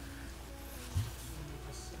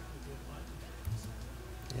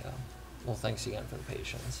you. Yeah. Well, thanks again for the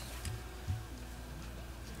patience.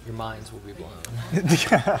 Your minds will be blown.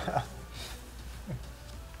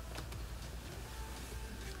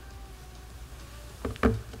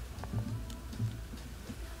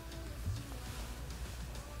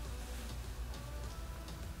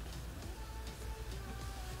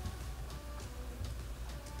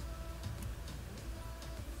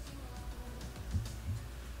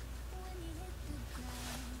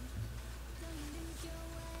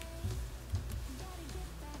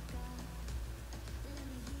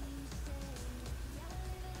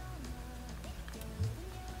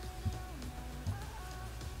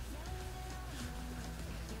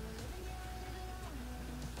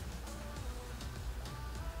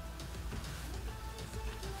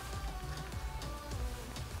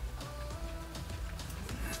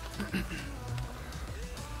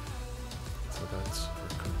 So that's our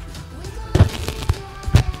computer.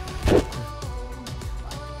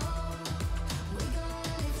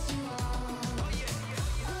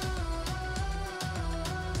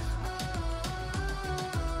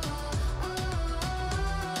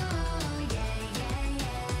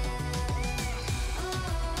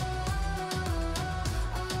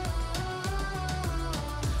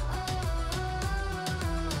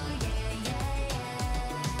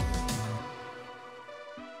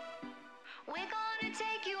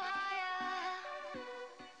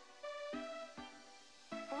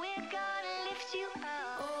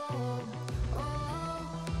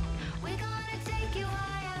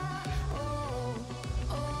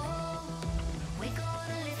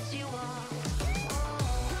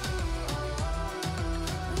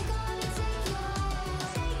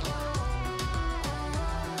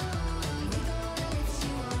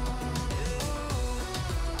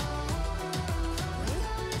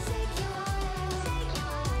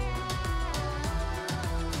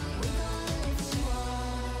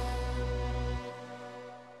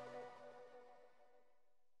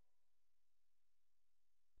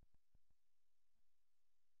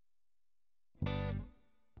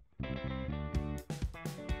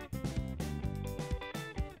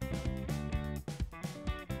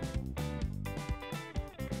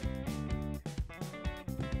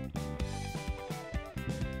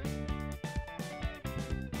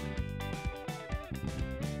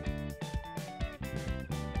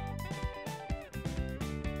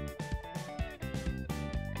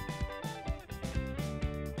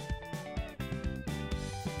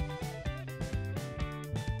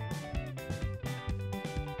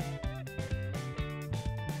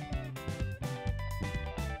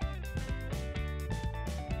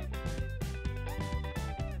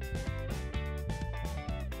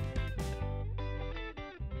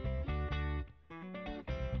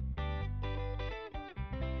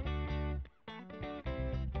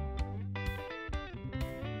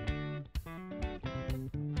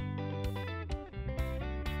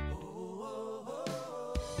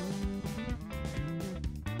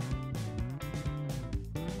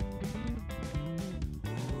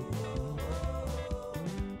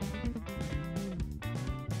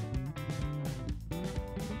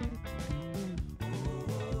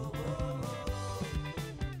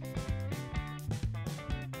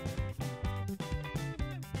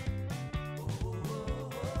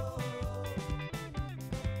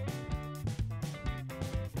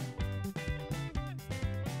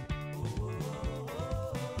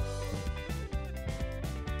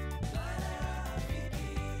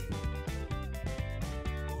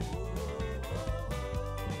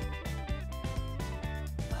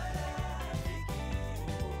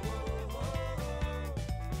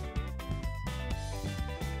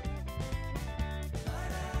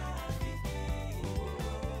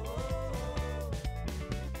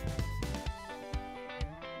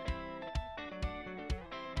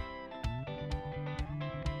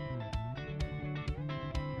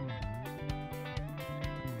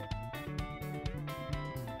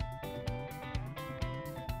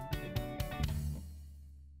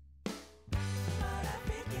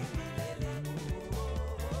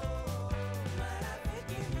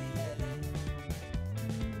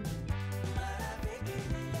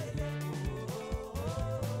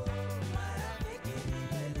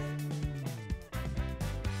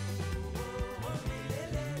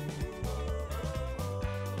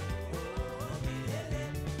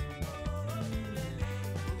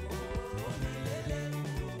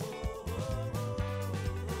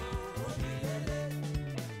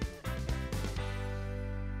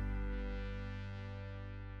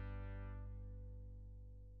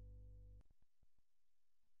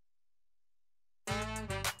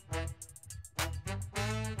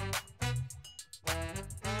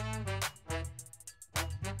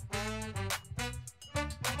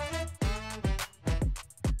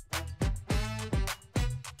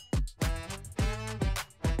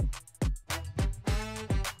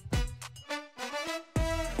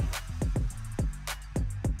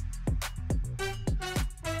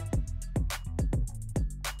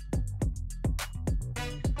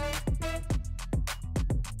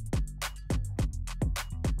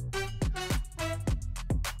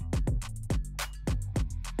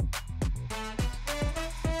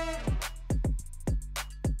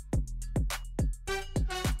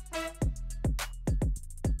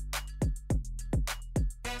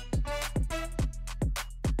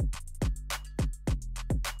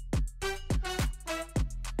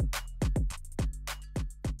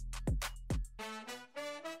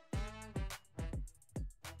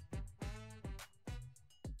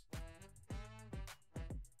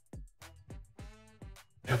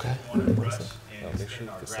 Okay. Want to rush and extend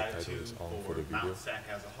our gratitude for Mt.SAC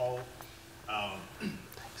as a whole,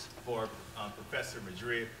 for Professor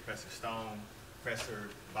Madrid, Professor Stone, Professor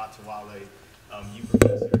Batawale, you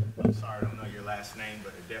Professor, I'm sorry I don't know your last name,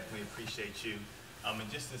 but I definitely appreciate you,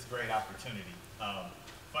 and just this great opportunity.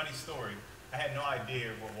 Funny story, I had no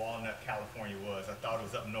idea where Walnut, California was. I thought it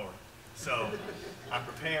was up north. So I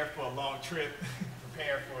prepared for a long trip,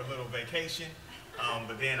 prepared for a little vacation.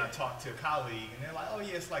 But then I talked to a colleague, and they're like, oh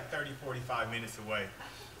yeah, it's like 30, 45 minutes away.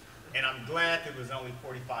 And I'm glad that it was only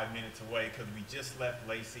 45 minutes away, because we just left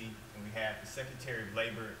LACI, and we had the Secretary of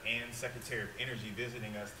Labor and Secretary of Energy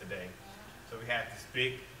visiting us today. So we had this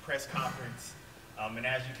big press conference. And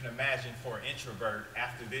as you can imagine, for an introvert,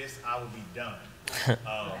 after this, I will be done.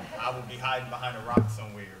 I will be hiding behind a rock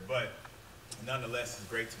somewhere. But nonetheless, it's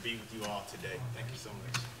great to be with you all today. Thank you so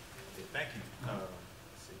much. Thank you.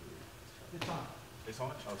 Let's see. It's on. It's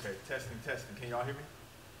on? Okay. Testing, testing. Can y'all hear me?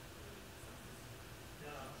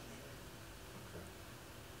 Okay.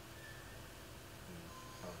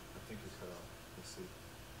 Oh, I think it's cut off. Let's see.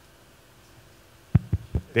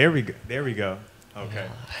 There we go. There we go. Okay.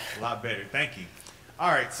 A lot better. Thank you.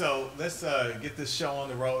 All right. So let's get this show on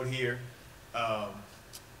the road here.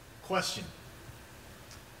 Question.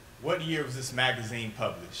 What year was this magazine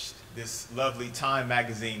published? This lovely Time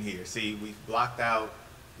magazine here. See, we've blocked out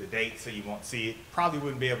the date so you won't see it. Probably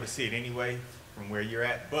wouldn't be able to see it anyway from where you're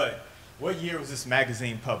at, but what year was this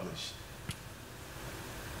magazine published?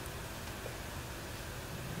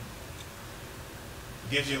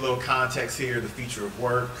 Gives you a little context here, the future of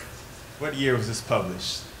work. What year was this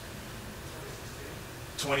published?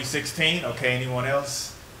 2016, okay, anyone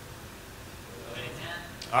else?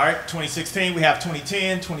 2010. All right, 2016, we have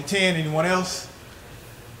 2010, anyone else?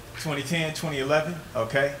 2010, 2011,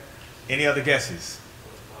 okay. Any other guesses?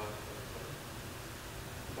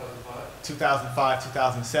 2005,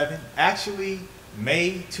 2007, actually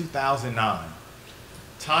May 2009.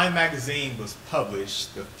 Time magazine was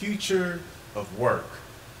published, The Future of Work.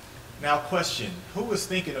 Now question, who was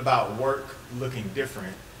thinking about work looking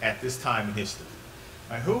different at this time in history?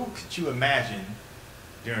 Like, who could you imagine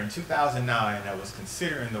during 2009 that was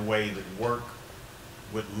considering the way that work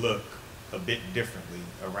would look a bit differently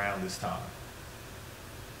around this time?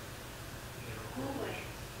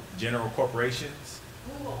 General corporations?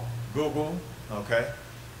 Google, okay.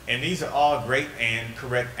 And these are all great and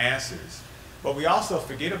correct answers. But we also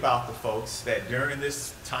forget about the folks that during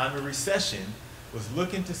this time of recession was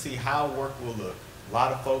looking to see how work will look. A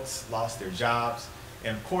lot of folks lost their jobs.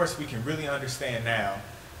 And of course, we can really understand now,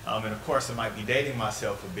 and of course I might be dating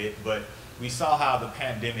myself a bit, but we saw how the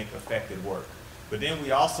pandemic affected work. But then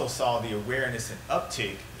we also saw the awareness and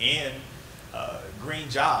uptick in green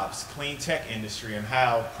jobs, clean tech industry, and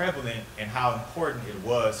how prevalent and how important it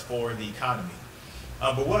was for the economy.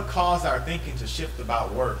 But what caused our thinking to shift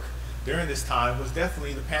about work during this time was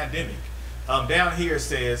definitely the pandemic. Down here it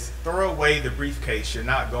says, throw away the briefcase, you're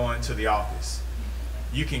not going to the office.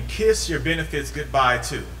 You can kiss your benefits goodbye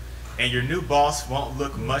too, and your new boss won't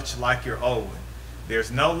look much like your old one.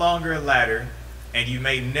 There's no longer a ladder, and you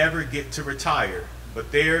may never get to retire,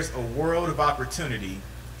 but there's a world of opportunity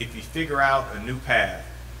if you figure out a new path.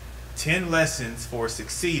 10 lessons for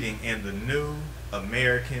succeeding in the new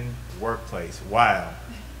American workplace. Wow.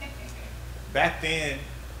 Back then,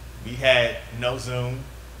 we had no Zoom.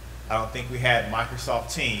 I don't think we had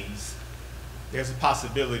Microsoft Teams. There's a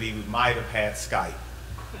possibility we might have had Skype.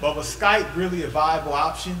 But was Skype really a viable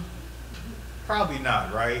option? Probably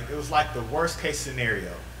not, right? It was like the worst case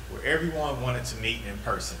scenario where everyone wanted to meet in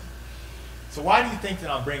person. So why do you think that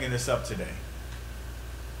I'm bringing this up today?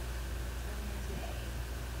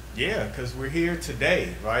 Yeah, because we're here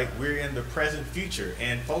today, right? We're in the present future,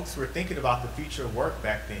 and folks were thinking about the future of work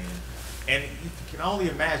back then. And you can only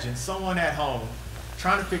imagine someone at home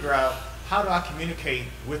trying to figure out, how do I communicate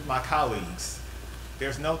with my colleagues?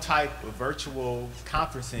 There's no type of virtual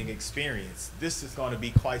conferencing experience. This is going to be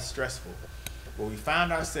quite stressful. But we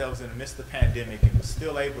found ourselves in the midst of the pandemic and were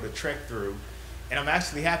still able to trek through. And I'm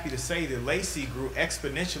actually happy to say that LACI grew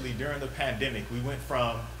exponentially during the pandemic. We went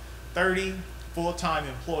from 30 full-time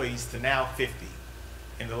employees to now 50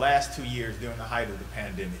 in the last 2 years during the height of the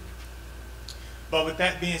pandemic. But with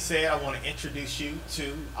that being said, I want to introduce you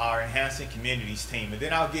to our Enhancing Communities team, and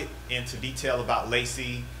then I'll get into detail about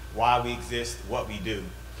LACI, why we exist, what we do.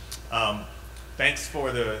 Thanks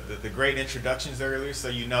for the great introductions earlier, so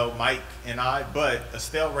you know Mike and I, but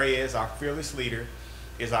Estelle Reyes, our fearless leader,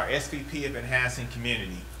 is our SVP of Enhancing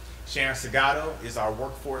Community. Sharon Segato is our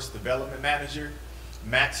Workforce Development Manager.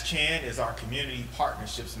 Max Chan is our Community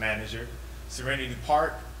Partnerships Manager. Serenity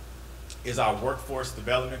Park is our Workforce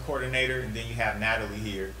Development Coordinator. And then you have Natalie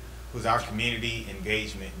here, who's our Community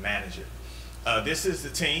Engagement Manager. This is the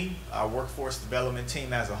team, our Workforce Development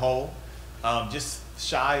team as a whole. Just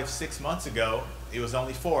shy of 6 months ago, it was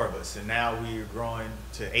only 4 of us, and now we are growing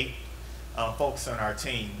to 8 folks on our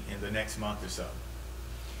team in the next month or so.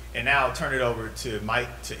 And now I'll turn it over to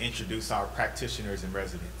Mike to introduce our practitioners and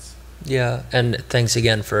residents. Yeah, and thanks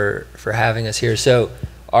again for having us here. So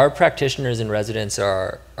our practitioners and residents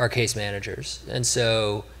are our case managers. And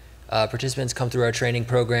so participants come through our training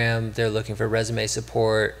program. They're looking for resume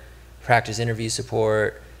support, practice interview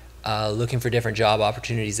support, looking for different job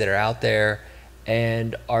opportunities that are out there.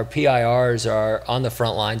 And our PIRs are on the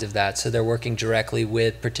front lines of that. So they're working directly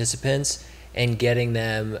with participants and getting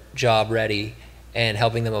them job ready and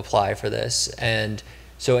helping them apply for this. And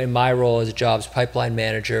so in my role as a jobs pipeline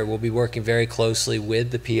manager, we'll be working very closely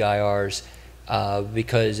with the PIRs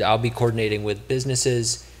because I'll be coordinating with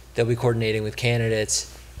businesses, they'll be coordinating with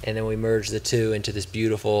candidates, and then we merge the two into this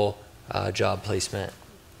beautiful job placement.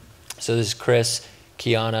 So this is Chris,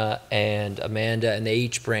 Kiana, and Amanda, and they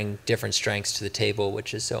each bring different strengths to the table,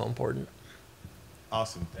 which is so important.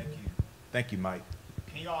 Awesome, thank you. Thank you, Mike.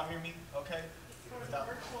 Can you all hear me okay? It's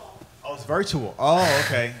virtual. Oh, it's virtual. Oh,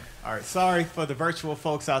 okay. All right, sorry for the virtual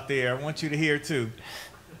folks out there. I want you to hear too.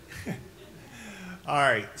 All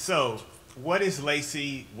right, so what is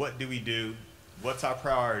LACI? What do we do? What's our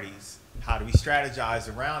priorities? How do we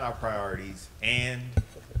strategize around our priorities? And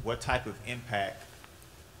what type of impact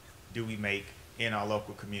do we make in our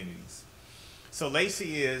local communities? So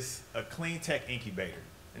LACI is a clean tech incubator.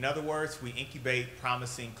 In other words, we incubate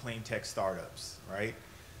promising clean tech startups, right?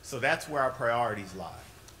 So that's where our priorities lie.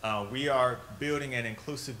 We are building an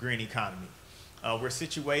inclusive green economy. We're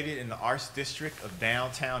situated in the Arts District of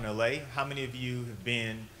downtown LA. How many of you have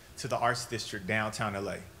been to the Arts District downtown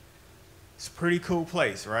LA? It's a pretty cool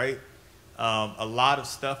place, right? A lot of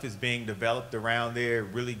stuff is being developed around there,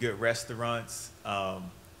 really good restaurants.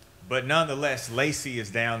 But nonetheless, LACI is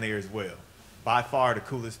down there as well. By far the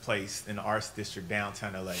coolest place in the Arts District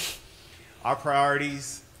downtown LA. Our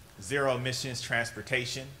priorities: zero emissions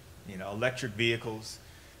transportation, electric vehicles,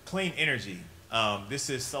 clean energy. This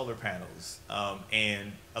is solar panels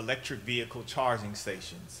and electric vehicle charging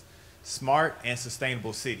stations, smart and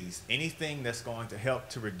sustainable cities, anything that's going to help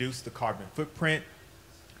to reduce the carbon footprint,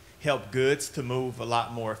 help goods to move a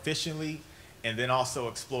lot more efficiently, and then also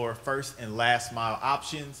explore first and last mile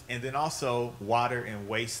options, and then also water and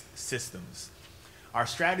waste systems. Our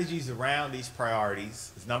strategies around these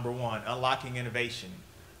priorities is number one, unlocking innovation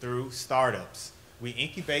through startups. We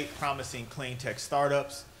incubate promising clean tech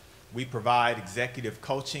startups. We provide executive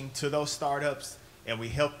coaching to those startups, and we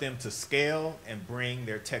help them to scale and bring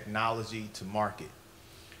their technology to market.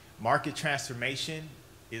 Market transformation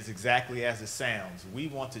is exactly as it sounds. We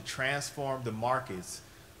want to transform the markets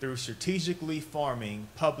through strategically forming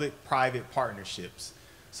public-private partnerships.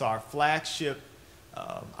 So our flagship,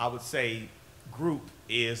 I would say, group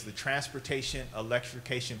is the Transportation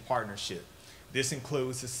Electrification Partnership. This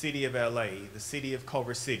includes the City of LA, the City of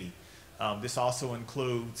Culver City. This also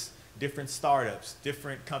includes different startups,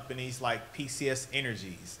 different companies like PCS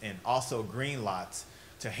Energies, and also Green Lots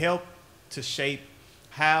to help to shape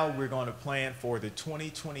how we're going to plan for the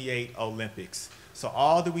 2028 Olympics. So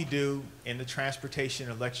all that we do in the Transportation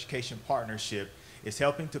Electrification Partnership is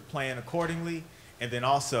helping to plan accordingly, and then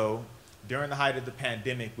also during the height of the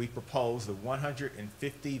pandemic, we proposed a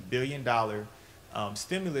 $150 billion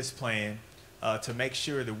stimulus plan to make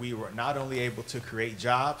sure that we were not only able to create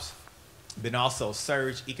jobs, but also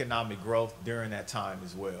surge economic growth during that time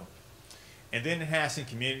as well. And then enhancing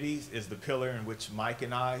communities is the pillar in which Mike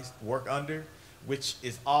and I work under, which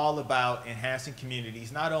is all about enhancing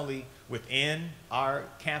communities, not only within our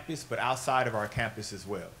campus, but outside of our campus as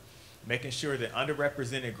well. Making sure that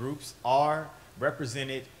underrepresented groups are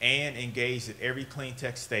represented and engaged at every clean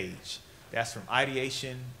tech stage. That's from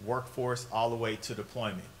ideation, workforce, all the way to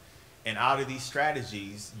deployment. And out of these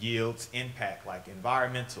strategies yields impact like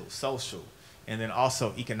environmental, social, and then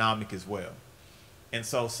also economic as well. And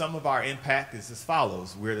so some of our impact is as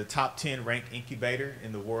follows. We're the top 10 ranked incubator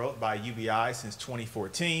in the world by UBI since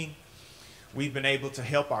 2014. We've been able to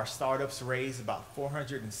help our startups raise about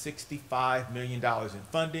 $465 million in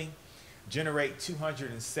funding, generate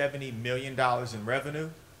 $270 million in revenue.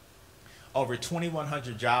 Over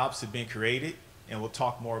 2,100 jobs have been created, and we'll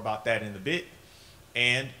talk more about that in a bit.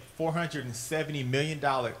 And $470 million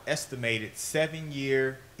estimated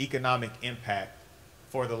 7-year economic impact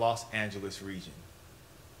for the Los Angeles region.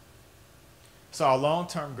 So our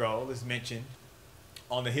long-term goal, as mentioned,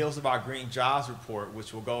 on the heels of our Green Jobs report,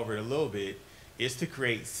 which we'll go over in a little bit, is to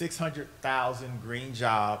create 600,000 green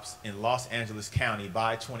jobs in Los Angeles County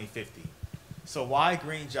by 2050. So why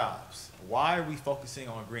green jobs? Why are we focusing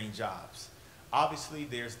on green jobs? Obviously,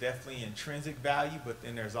 there's definitely intrinsic value, but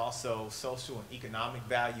then there's also social and economic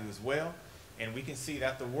value as well. And we can see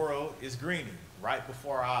that the world is greening right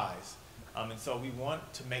before our eyes. And so we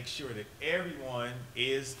want to make sure that everyone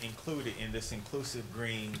is included in this inclusive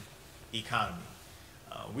green economy.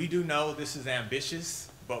 We do know this is ambitious,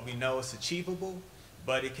 but we know it's achievable,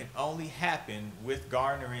 but it can only happen with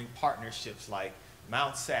garnering partnerships like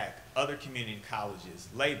Mt.SAC, other community colleges,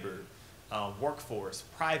 labor, workforce,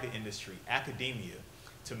 private industry, academia,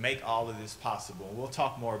 to make all of this possible. And we'll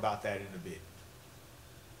talk more about that in a bit.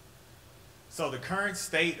 So the current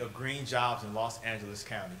state of green jobs in Los Angeles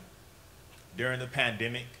County. During the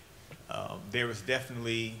pandemic, there was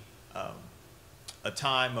definitely a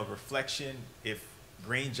time of reflection if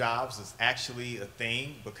green jobs is actually a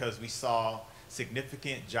thing, because we saw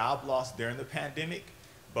significant job loss during the pandemic,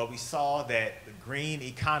 but we saw that the green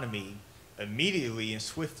economy immediately and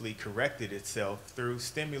swiftly corrected itself through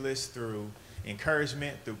stimulus, through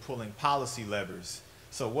encouragement, through pulling policy levers.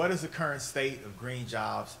 So what is the current state of green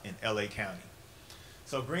jobs in LA County?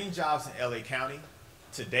 So green jobs in LA County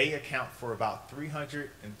today account for about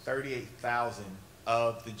 338,000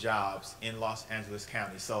 of the jobs in Los Angeles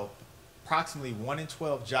County. So approximately 1 in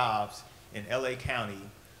 12 jobs in LA County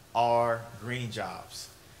are green jobs.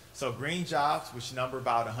 So green jobs, which number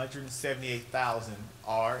about 178,000,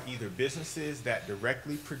 are either businesses that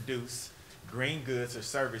directly produce green goods or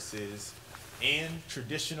services in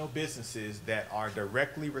traditional businesses that are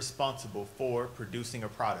directly responsible for producing a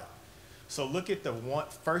product. So look at the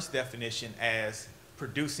first definition as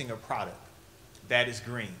producing a product that is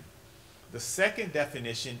green. The second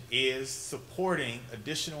definition is supporting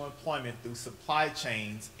additional employment through supply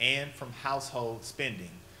chains and from household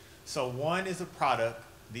spending. So one is a product,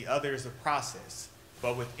 the other is a process.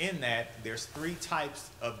 But within that, there's 3 types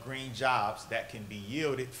of green jobs that can be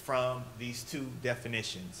yielded from these 2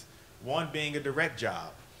 definitions. One being a direct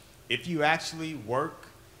job. If you actually work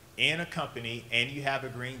in a company and you have a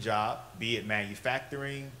green job, be it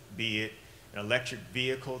manufacturing, be it an electric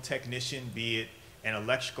vehicle technician, be it an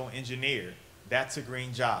electrical engineer, that's a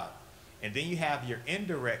green job. And then you have your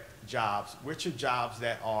indirect jobs, which are jobs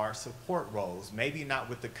that are support roles, maybe not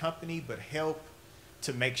with the company, but help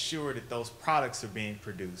to make sure that those products are being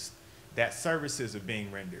produced, that services are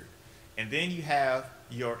being rendered. And then you have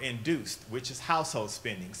your induced, which is household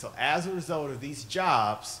spending. So as a result of these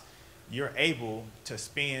jobs, you're able to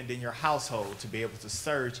spend in your household to be able to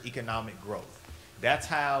surge economic growth. That's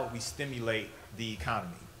how we stimulate the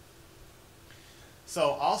economy.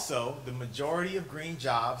 So also, the majority of green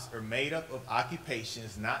jobs are made up of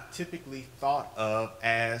occupations not typically thought of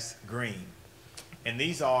as green. And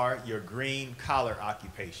these are your green collar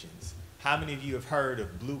occupations. How many of you have heard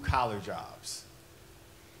of blue collar jobs?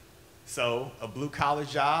 So a blue collar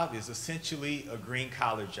job is essentially a green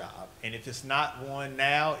collar job. And if it's not one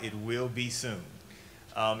now, it will be soon.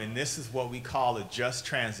 And this is what we call a just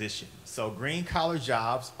transition. So green collar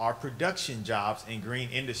jobs are production jobs in green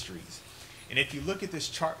industries. And if you look at this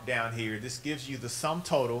chart down here, this gives you the sum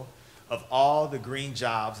total of all the green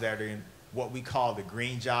jobs that are in what we call the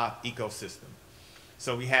green job ecosystem.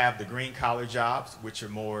 So we have the green collar jobs, which are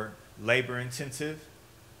more labor intensive,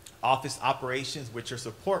 office operations, which are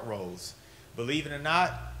support roles. Believe it or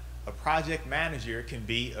not, a project manager can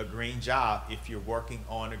be a green job if you're working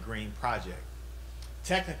on a green project.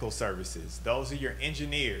 Technical services, those are your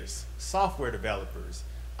engineers, software developers,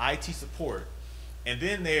 IT support. And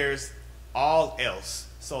then there's all else.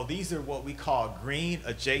 So these are what we call green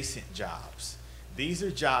adjacent jobs. These are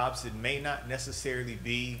jobs that may not necessarily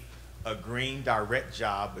be a green direct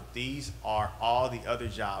job, but these are all the other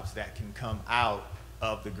jobs that can come out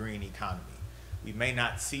of the green economy. We may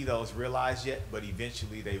not see those realized yet, but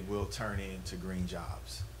eventually they will turn into green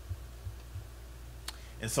jobs.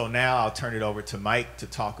 And so now I'll turn it over to Mike to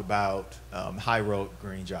talk about high road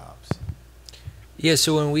green jobs. Yeah,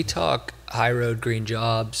 so when we talk high road green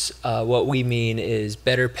jobs, what we mean is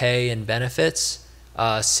better pay and benefits,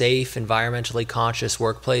 safe, environmentally conscious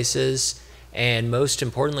workplaces, and most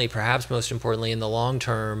importantly, perhaps most importantly in the long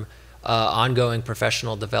term, ongoing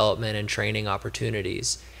professional development and training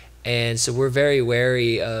opportunities. And so we're very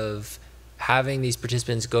wary of having these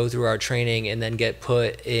participants go through our training and then get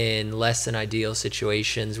put in less than ideal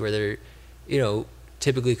situations where they're,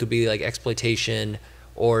 typically could be like exploitation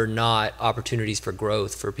or not opportunities for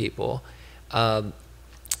growth for people. The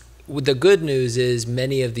good news is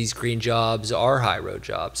many of these green jobs are high road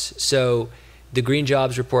jobs. So the Green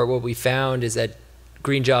Jobs Report, what we found is that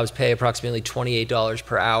green jobs pay approximately $28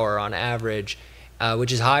 per hour on average,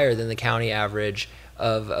 which is higher than the county average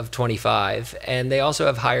of 25. And they also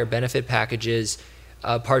have higher benefit packages,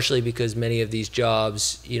 partially because many of these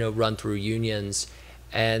jobs, run through unions.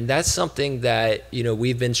 And that's something that,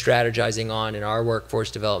 we've been strategizing on in our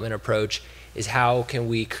workforce development approach, is how can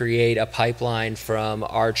we create a pipeline from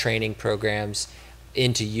our training programs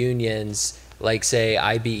into unions, like say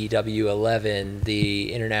IBEW 11,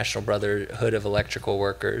 the International Brotherhood of Electrical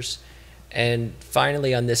Workers. And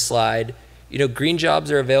finally on this slide, green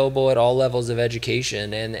jobs are available at all levels of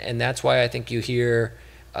education, and that's why I think you hear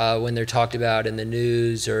when they're talked about in the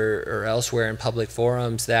news or elsewhere in public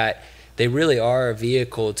forums that they really are a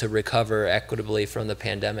vehicle to recover equitably from the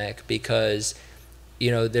pandemic, because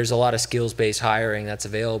there's a lot of skills-based hiring that's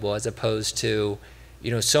available, as opposed to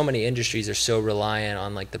so many industries are so reliant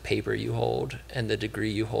on like the paper you hold and the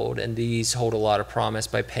degree you hold, and these hold a lot of promise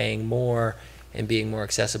by paying more and being more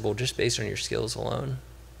accessible just based on your skills alone.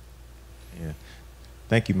 Yeah.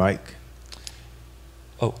 Thank you, Mike.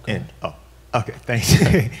 Okay, thanks.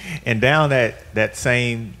 And down that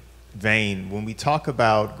same vein, when we talk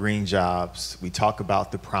about green jobs, we talk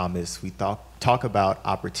about the promise, we talk about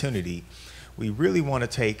opportunity, we really want to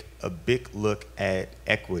take a big look at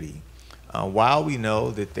equity. While we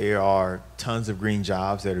know that there are tons of green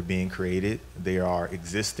jobs that are being created, there are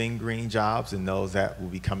existing green jobs and those that will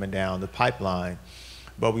be coming down the pipeline,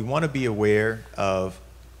 but we want to be aware of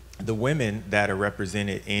the women that are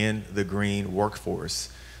represented in the green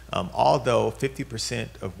workforce. Although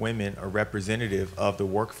 50% of women are representative of the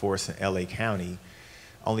workforce in LA County,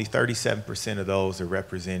 only 37% of those are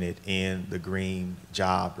represented in the green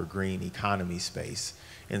job or green economy space.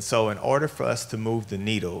 And so in order for us to move the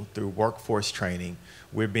needle through workforce training,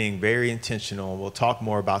 we're being very intentional, and we'll talk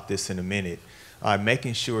more about this in a minute,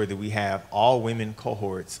 making sure that we have all women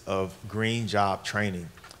cohorts of green job training.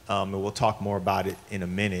 And we'll talk more about it in a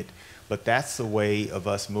minute. But that's the way of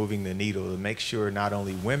us moving the needle, to make sure not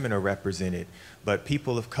only women are represented, but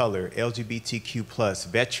people of color, LGBTQ+,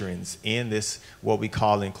 veterans in this what we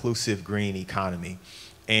call inclusive green economy.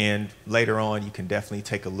 And later on, you can definitely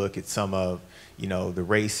take a look at some of, the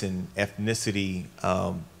race and ethnicity,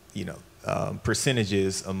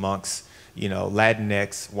 percentages amongst,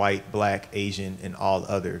 Latinx, white, black, Asian, and all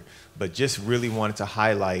other. But just really wanted to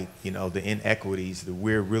highlight, the inequities that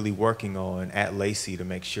we're really working on at LACI to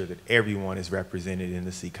make sure that everyone is represented in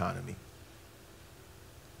this economy.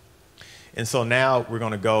 And so now we're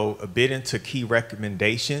going to go a bit into key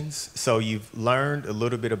recommendations. So you've learned a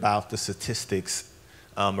little bit about the statistics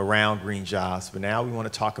around green jobs, but now we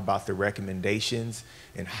want to talk about the recommendations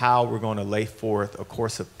and how we're going to lay forth a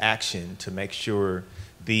course of action to make sure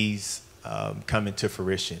these come into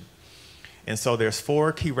fruition. And so there's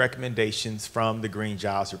 4 key recommendations from the Green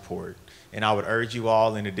Jobs Report. And I would urge you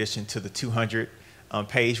all, in addition to the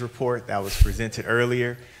 200-page report that was presented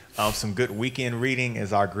earlier, some good weekend reading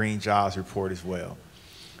is our Green Jobs Report as well.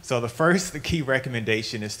 So the key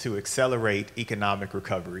recommendation is to accelerate economic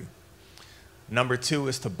recovery. Number 2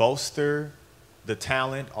 is to bolster the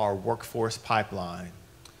talent or workforce pipeline.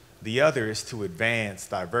 The other is to advance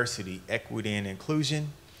diversity, equity, and inclusion.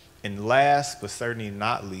 And last, but certainly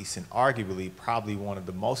not least, and arguably probably one of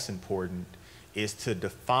the most important, is to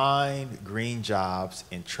define green jobs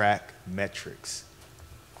and track metrics.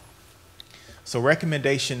 So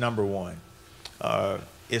recommendation number 1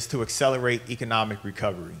 is to accelerate economic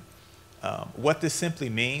recovery. What this simply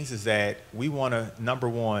means is that we want to, number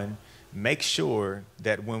 1, make sure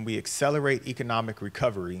that when we accelerate economic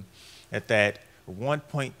recovery, that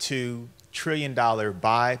 $1.2 trillion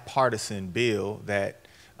bipartisan bill that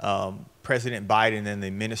President Biden and the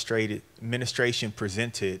administration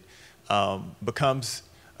presented becomes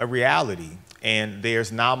a reality. And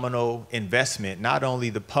there's nominal investment, not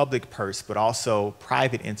only the public purse, but also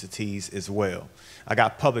private entities as well. I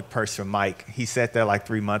got public purse from Mike. He said that like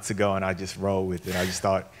 3 months ago, and I just rolled with it. I just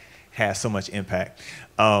thought it has so much impact.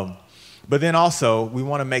 But then also, we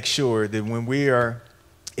want to make sure that when we are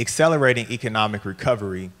accelerating economic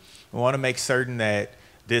recovery, we want to make certain that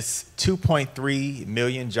this 2.3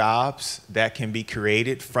 million jobs that can be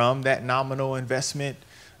created from that nominal investment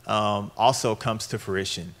also comes to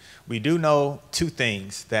fruition. We do know 2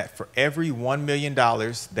 things, that for every $1 million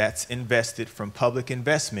that's invested from public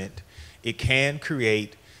investment, it can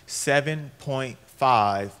create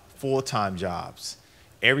 7.5 full-time jobs.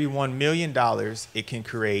 Every $1 million, it can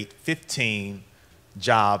create 15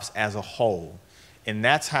 jobs as a whole. And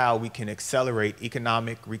that's how we can accelerate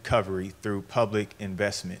economic recovery through public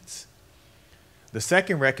investments. The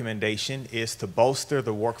second recommendation is to bolster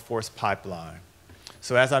the workforce pipeline.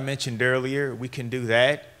 So as I mentioned earlier, we can do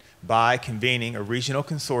that by convening a regional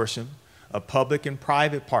consortium of public and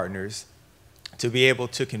private partners to be able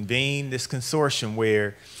to convene this consortium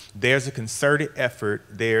where there's a concerted effort,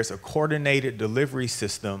 there's a coordinated delivery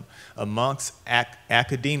system amongst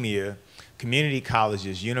academia, community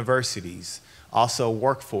colleges, universities, also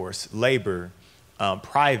workforce, labor,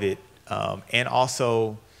 private, and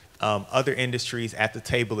also other industries at the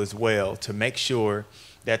table as well, to make sure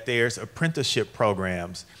that there's apprenticeship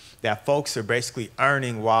programs that folks are basically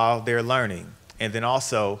earning while they're learning. And then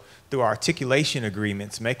also through articulation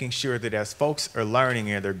agreements, making sure that as folks are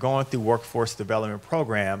learning and they're going through workforce development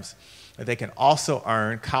programs, that they can also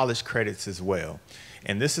earn college credits as well.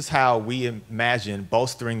 And this is how we imagine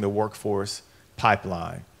bolstering the workforce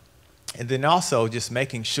pipeline. And then also just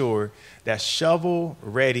making sure that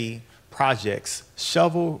shovel-ready projects,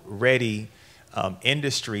 shovel-ready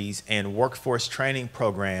industries and workforce training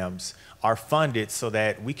programs are funded so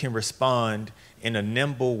that we can respond in a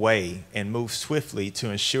nimble way and move swiftly to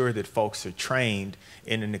ensure that folks are trained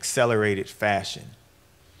in an accelerated fashion.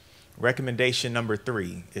 Recommendation number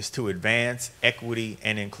 3 is to advance equity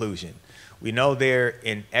and inclusion. We know there are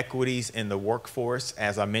inequities in the workforce,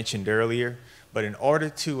 as I mentioned earlier, but in order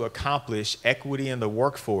to accomplish equity in the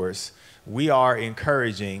workforce, we are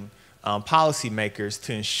encouraging policymakers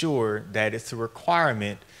to ensure that it's a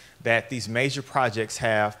requirement that these major projects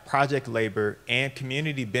have project labor and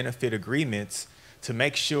community benefit agreements to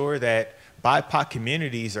make sure that BIPOC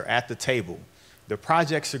communities are at the table. The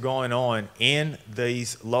projects are going on in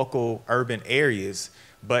these local urban areas,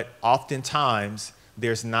 but oftentimes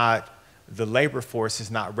the labor force is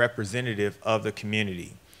not representative of the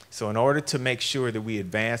community. So in order to make sure that we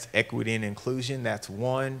advance equity and inclusion, that's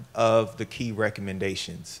one of the key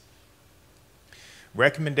recommendations.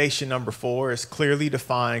 Recommendation number 4 is clearly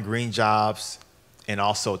define green jobs and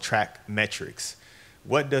also track metrics.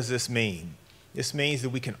 What does this mean? This means that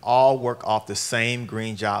we can all work off the same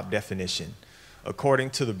green job definition.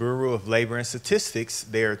 According to the Bureau of Labor and Statistics,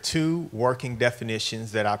 there are 2 working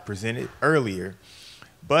definitions that I presented earlier,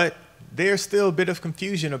 but there's still a bit of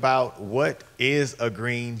confusion about what is a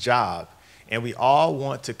green job. And we all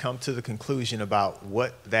want to come to the conclusion about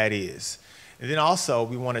what that is. And then also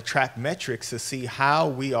we want to track metrics to see how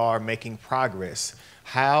we are making progress.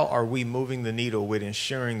 How are we moving the needle with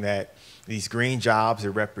ensuring that these green jobs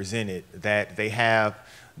are represented, that they have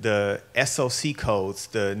the SOC codes,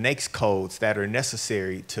 the NAICS codes that are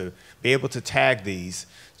necessary to be able to tag these.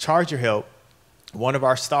 Charge Your Help, one of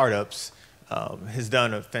our startups, has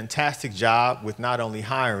done a fantastic job with not only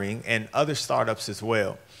hiring and other startups as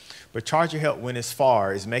well. But Charge Your Help went as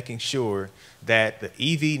far as making sure that the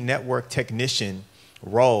EV network technician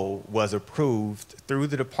role was approved through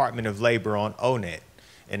the Department of Labor on ONET,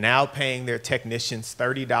 and now paying their technicians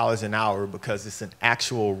 $30 an hour because it's an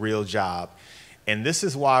actual real job. And this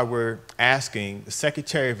is why we're asking the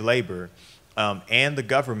Secretary of Labor and the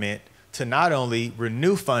government to not only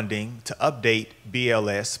renew funding to update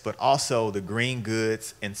BLS, but also the Green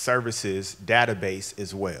Goods and Services database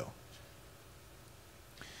as well.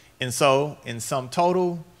 And so, in sum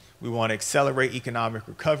total, we want to accelerate economic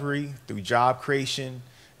recovery through job creation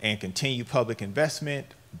and continue public investment,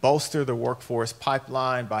 bolster the workforce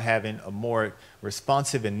pipeline by having a more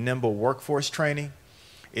responsive and nimble workforce training,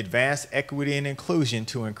 advance equity and inclusion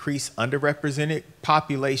to increase underrepresented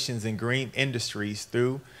populations in green industries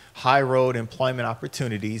through high road employment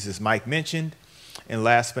opportunities, as Mike mentioned, and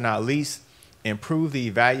last but not least, improve the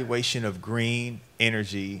evaluation of green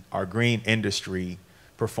energy, our green industry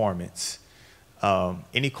performance.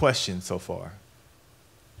 Any questions so far?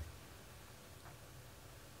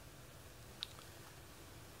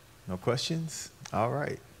 No questions? All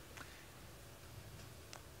right.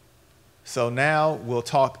 So now we'll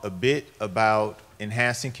talk a bit about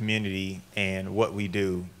enhancing community and what we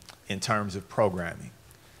do in terms of programming.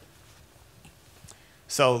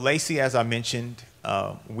 So LACI, as I mentioned,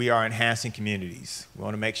 we are enhancing communities. We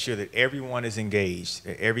want to make sure that everyone is engaged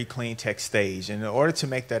at every clean tech stage. And in order to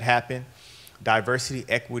make that happen, diversity,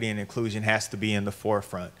 equity, and inclusion has to be in the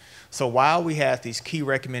forefront. So while we have these key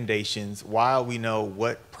recommendations, while we know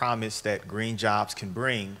what promise that green jobs can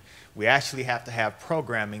bring, we actually have to have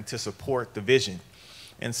programming to support the vision.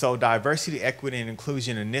 And so diversity, equity, and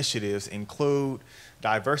inclusion initiatives include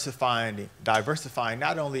diversifying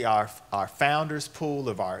not only our founders pool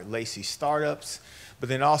of our LACI startups, but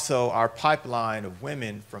then also our pipeline of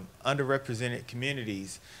women from underrepresented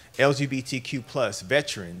communities, LGBTQ+,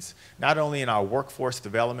 veterans, not only in our workforce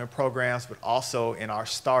development programs, but also in our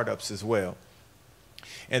startups as well.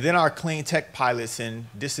 And then our clean tech pilots in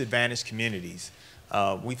disadvantaged communities.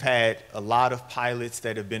 We've had a lot of pilots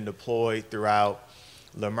that have been deployed throughout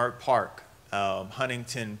Leimert Park,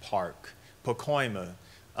 Huntington Park, Pacoima,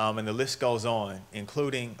 and the list goes on,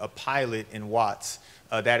 including a pilot in Watts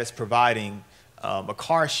that is providing a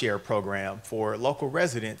car share program for local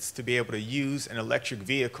residents to be able to use an electric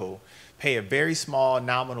vehicle, pay a very small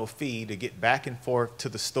nominal fee to get back and forth to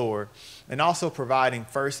the store, and also providing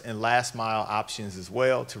first and last mile options as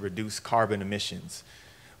well to reduce carbon emissions.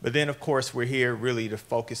 But then, of course, we're here really to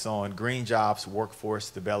focus on green jobs workforce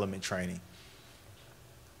development training.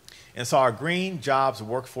 And so our Green Jobs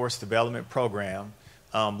Workforce Development Program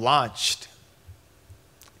launched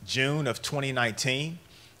June of 2019,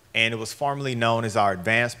 and it was formerly known as our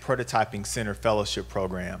Advanced Prototyping Center Fellowship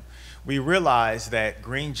Program. We realized that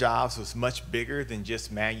green jobs was much bigger than just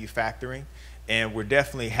manufacturing, and we're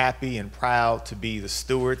definitely happy and proud to be the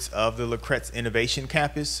stewards of the LaCretz Innovation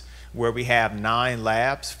Campus, where we have 9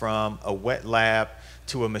 labs, from a wet lab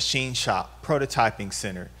to a machine shop, prototyping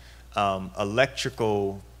center,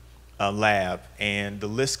 electrical lab, and the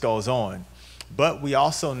list goes on. But we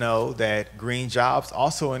also know that green jobs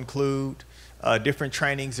also include different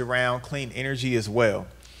trainings around clean energy as well.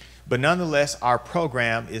 But nonetheless, our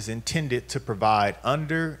program is intended to provide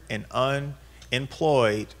under and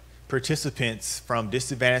unemployed participants from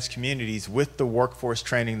disadvantaged communities with the workforce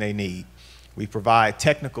training they need. We provide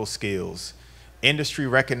technical skills, industry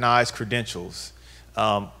recognized credentials.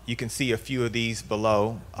 You can see a few of these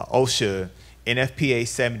below: OSHA, NFPA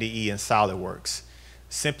 70E, and SolidWorks.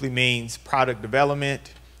 Simply means product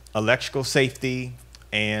development, electrical safety,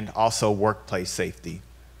 and also workplace safety.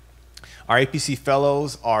 Our APC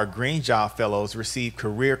fellows, our Green Job fellows, receive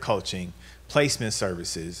career coaching, placement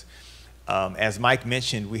services. As Mike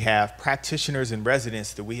mentioned, we have practitioners and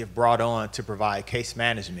residents that we have brought on to provide case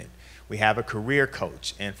management. We have a career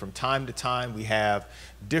coach, and from time to time we have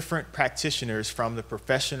different practitioners from the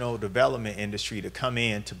professional development industry to come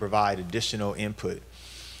in to provide additional input.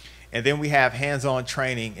 And then we have hands-on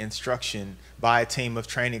training instruction by a team of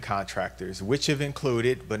training contractors, which have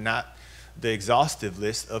included, but not the exhaustive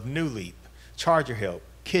list, of New Leap, Charge Your Help,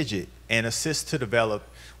 Kidget, and Assist to Develop,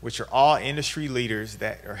 which are all industry leaders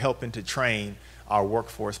that are helping to train our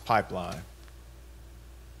workforce pipeline.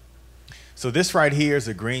 So this right here is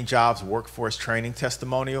a Green Jobs Workforce Training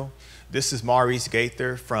Testimonial. This is Maurice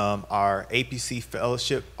Gaither from our APC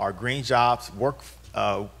Fellowship, our Green Jobs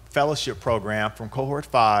Fellowship program from Cohort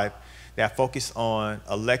 5 that focus on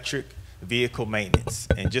electric vehicle maintenance.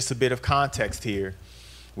 And just a bit of context here,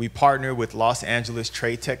 we partnered with Los Angeles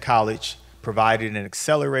Trade Tech College, provided an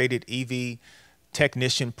accelerated EV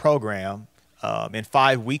technician program. In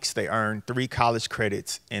 5 weeks, they earned 3 college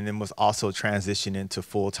credits and then was also transitioned into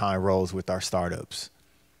full-time roles with our startups.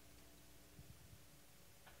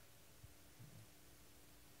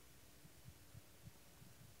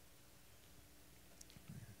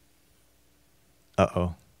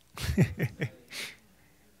 Uh-oh.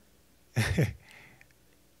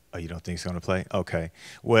 Oh, you don't think it's going to play? Okay.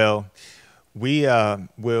 Well,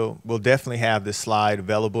 we'll definitely have this slide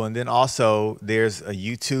available. And then also there's a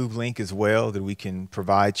YouTube link as well that we can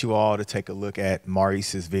provide you all to take a look at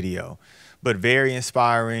Maurice's video. But very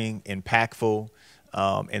inspiring, impactful.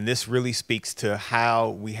 And this really speaks to how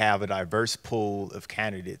we have a diverse pool of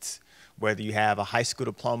candidates. Whether you have a high school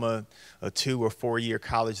diploma, a 2 or 4 year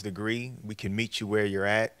college degree, we can meet you where you're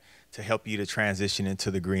at to help you to transition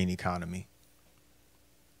into the green economy.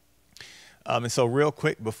 And so real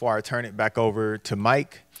quick, before I turn it back over to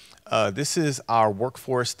Mike, this is our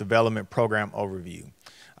workforce development program overview.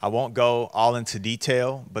 I won't go all into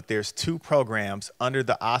detail, but there's 2 programs under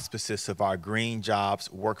the auspices of our Green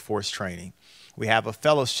Jobs Workforce Training. We have a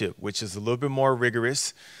fellowship, which is a little bit more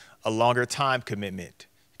rigorous, a longer time commitment,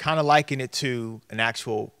 kind of liken it to an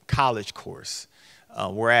actual college course,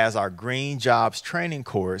 whereas our Green Jobs Training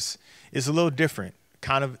course is a little different,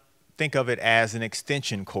 kind of think of it as an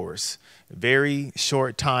extension course. Very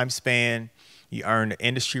short time span. You earn an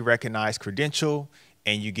industry recognized credential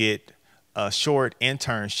and you get a short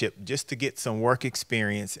internship just to get some work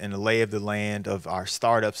experience and the lay of the land of our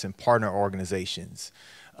startups and partner organizations.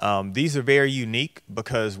 These are very unique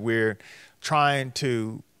because we're trying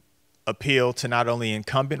to appeal to not only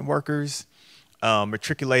incumbent workers,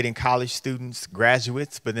 matriculating college students,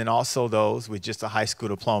 graduates, but then also those with just a high school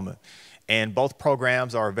diploma. And both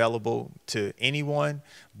programs are available to anyone,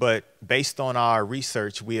 but based on our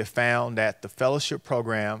research, we have found that the fellowship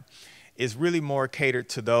program is really more catered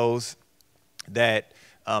to those that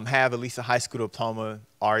have at least a high school diploma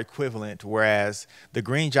or equivalent, whereas the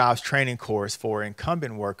Green Jobs Training course for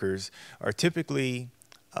incumbent workers are typically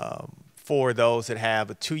for those that have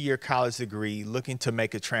a 2-year college degree looking to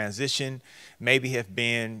make a transition, maybe have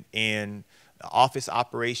been in office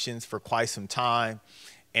operations for quite some time,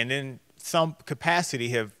 and then some capacity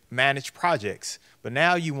have managed projects, but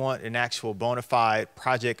now you want an actual bona fide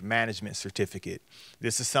project management certificate.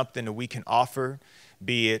 This is something that we can offer,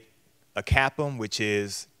 be it a CAPM, which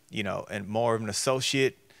is, you know, and more of an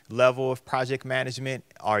associate level of project management,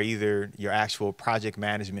 or either your actual project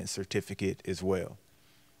management certificate as well.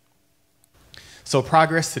 So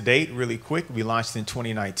progress to date, really quick, we launched in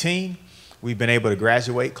 2019. We've been able to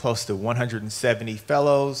graduate close to 170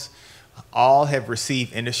 fellows. All have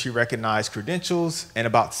received industry recognized credentials, and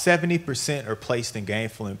about 70% are placed in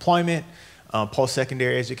gainful employment,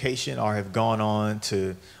 post-secondary education, or have gone on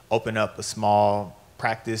to open up a small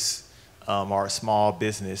practice or a small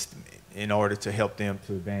business in order to help them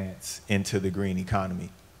to advance into the green economy.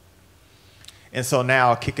 And so now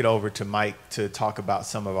I'll kick it over to Mike to talk about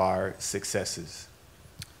some of our successes.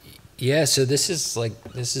 Yeah, so this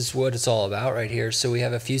is what it's all about right here. So we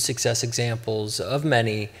have a few success examples of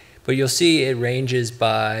many, but you'll see it ranges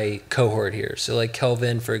by cohort here. So like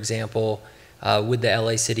Kelvin, for example, with the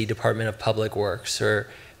LACI Department of Public Works, or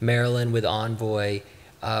Maryland with Envoy,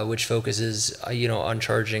 which focuses on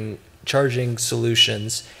charging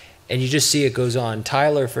solutions. And you just see it goes on.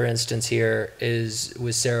 Tyler, for instance, here is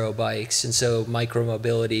with Cero Bikes, and so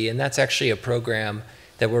micromobility, and that's actually a program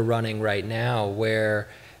that we're running right now where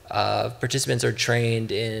participants are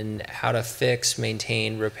trained in how to fix,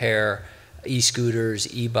 maintain, repair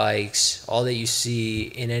e-scooters, e-bikes, all that you see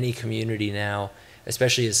in any community now,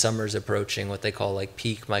 especially as summer's approaching, what they call like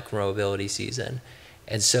peak micromobility season.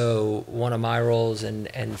 And so one of my roles, and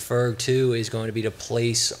Ferg too, is going to be to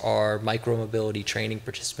place our micromobility training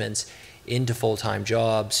participants into full-time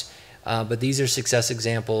jobs. But these are success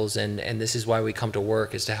examples, and this is why we come to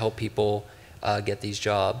work, is to help people get these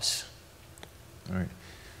jobs. All right.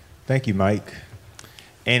 Thank you, Mike.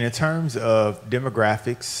 And in terms of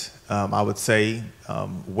demographics, I would say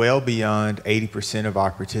well beyond 80% of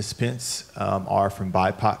our participants are from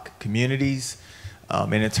BIPOC communities.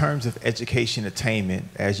 And in terms of education attainment,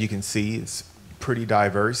 as you can see, it's pretty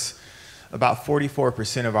diverse. About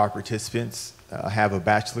 44% of our participants have a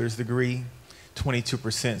bachelor's degree,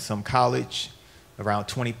 22% some college, around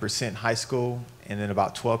 20% high school, and then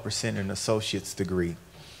about 12% in an associate's degree.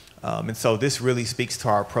 And so this really speaks to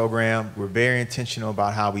our program. We're very intentional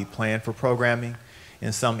about how we plan for programming.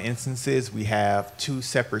 In some instances, we have 2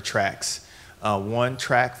 separate tracks. One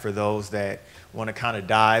track for those that want to kind of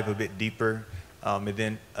dive a bit deeper, and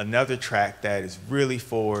then another track that is really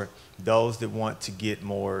for those that want to get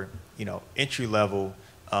more, entry-level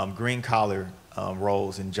green-collar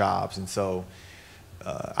roles and jobs. And so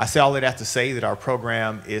I say all of that to say that our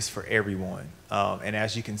program is for everyone. And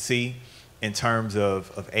as you can see, in terms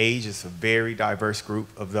of age, it's a very diverse group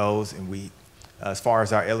of those. And we, as far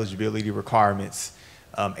as our eligibility requirements,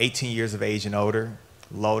 18 years of age and older,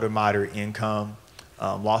 low to moderate income,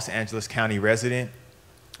 Los Angeles County resident,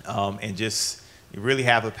 and just you really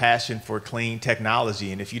have a passion for clean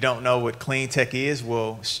technology. And if you don't know what clean tech is,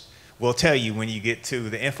 we'll tell you when you get to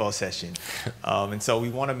the info session. And so we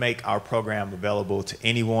want to make our program available to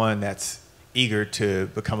anyone that's eager to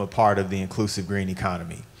become a part of the inclusive green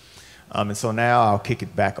economy. And so now I'll kick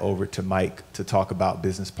it back over to Mike to talk about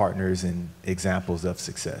business partners and examples of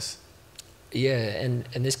success. Yeah, and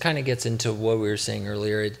this kind of gets into what we were saying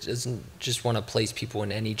earlier. It doesn't just want to place people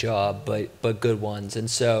in any job, but good ones.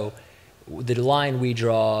 And so the line we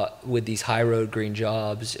draw with these high road green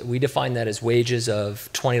jobs, we define that as wages of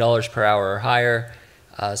 $20 per hour or higher,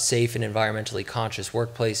 safe and environmentally conscious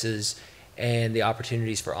workplaces, and the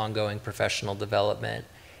opportunities for ongoing professional development.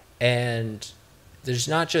 And there's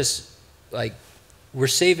not just like, we're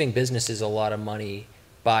saving businesses a lot of money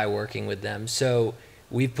by working with them. So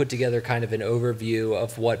we've put together kind of an overview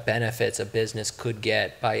of what benefits a business could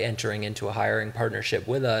get by entering into a hiring partnership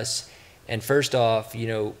with us. And first off,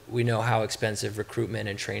 we know how expensive recruitment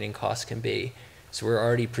and training costs can be. So we're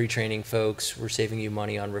already pre-training folks. We're saving you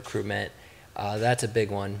money on recruitment. That's a big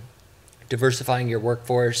one. Diversifying your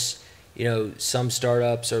workforce. Some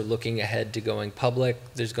startups are looking ahead to going public.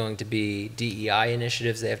 There's going to be DEI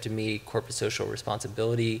initiatives they have to meet, corporate social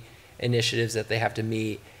responsibility initiatives that they have to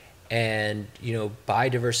meet. And, by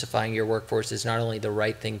diversifying your workforce is not only the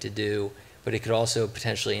right thing to do, but it could also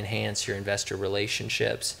potentially enhance your investor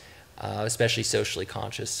relationships, especially socially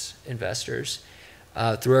conscious investors.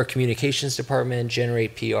 Through our communications department,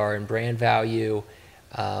 generate PR and brand value.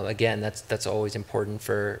 Again, that's always important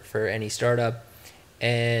for any startup.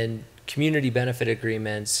 And community benefit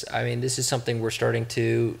agreements. I mean, this is something we're starting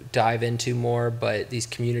to dive into more, but these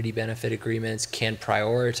community benefit agreements can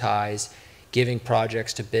prioritize giving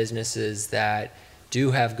projects to businesses that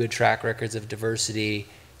do have good track records of diversity,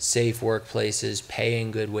 safe workplaces,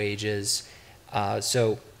 paying good wages.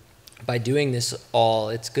 So by doing this all,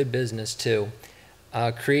 it's good business too.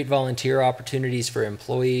 Create volunteer opportunities for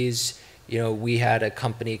employees. We had a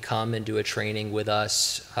company come and do a training with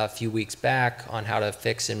us a few weeks back on how to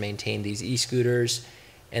fix and maintain these e-scooters.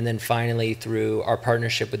 And then finally, through our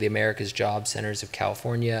partnership with the America's Job Centers of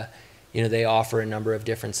California, they offer a number of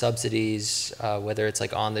different subsidies, whether it's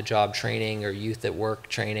like on-the-job training or youth at work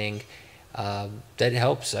training. That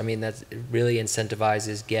helps. I mean, that really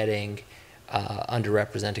incentivizes getting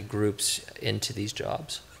underrepresented groups into these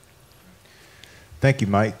jobs. Thank you,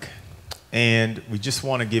 Mike. And we just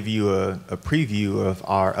want to give you a preview of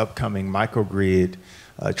our upcoming microgrid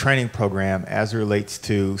training program as it relates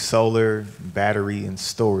to solar, battery, and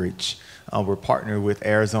storage. We're partnered with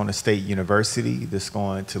Arizona State University. This is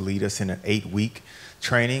going to lead us in an 8-week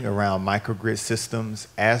training around microgrid systems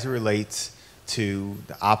as it relates to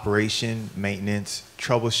the operation, maintenance,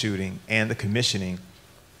 troubleshooting, and the commissioning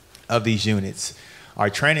of these units. Our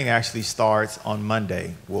training actually starts on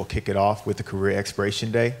Monday. We'll kick it off with the Career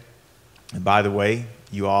Exploration Day. And by the way,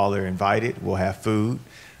 you all are invited. We'll have food.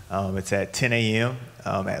 It's at 10 a.m.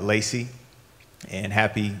 At LACI, and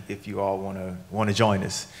happy if you all want to join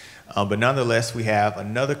us. But nonetheless, we have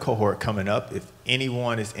another cohort coming up. If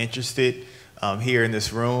anyone is interested here in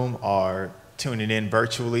this room or tuning in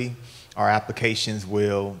virtually, our applications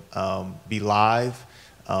will be live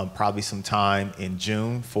probably sometime in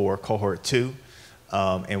June for cohort 2.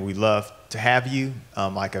 And we'd love to have you.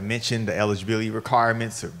 Like I mentioned, the eligibility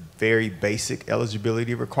requirements are very basic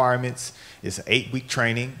eligibility requirements. It's an 8-week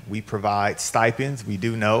training. We provide stipends. We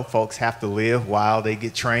do know folks have to live while they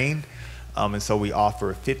get trained. And so we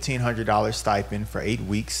offer a $1,500 stipend for 8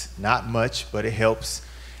 weeks. Not much, but it helps.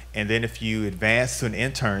 And then if you advance to an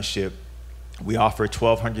internship, we offer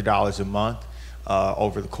 $1,200 a month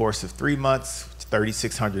over the course of 3 months,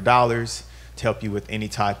 $3,600 to help you with any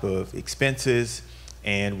type of expenses.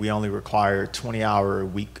 And we only require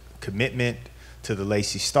 20-hour-a-week commitment to the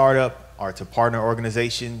LACI startup or to partner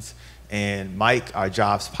organizations. And Mike, our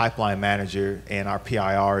jobs pipeline manager, and our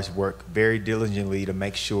PIRs work very diligently to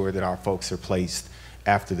make sure that our folks are placed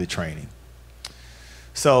after the training.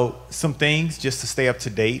 So some things just to stay up to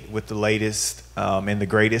date with the latest and the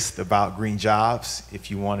greatest about green jobs.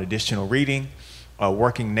 If you want additional reading,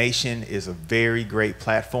 Working Nation is a very great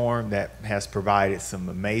platform that has provided some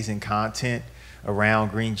amazing content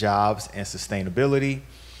around green jobs and sustainability.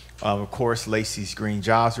 Of course, LACI's Green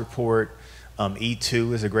Jobs Report.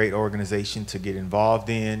 E2 is a great organization to get involved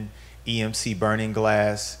in. EMC Burning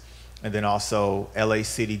Glass, and then also LA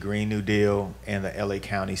City Green New Deal and the LA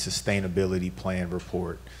County Sustainability Plan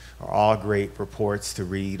Report are all great reports to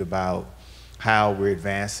read about how we're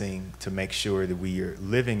advancing to make sure that we are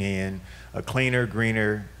living in a cleaner,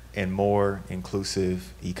 greener, and more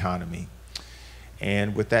inclusive economy.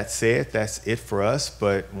 And with that said, that's it for us,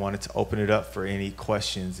 but wanted to open it up for any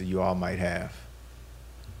questions that you all might have.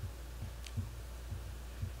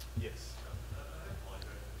 Yes.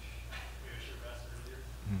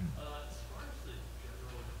 As far as the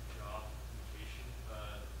general job application,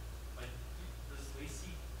 like, does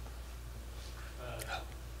LACI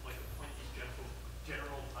like appoint these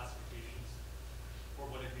general classifications for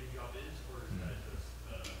what a green job is, or is that just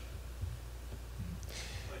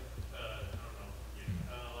like I don't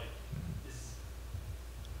know, like is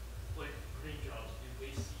like green jobs? Do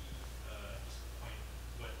LACI just appoint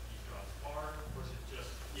what these jobs are, or is it just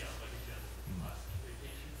like a general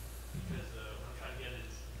classification? Because what I'm trying to get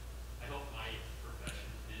is, I hope my profession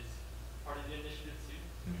is part of the initiative too.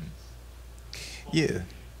 Yeah.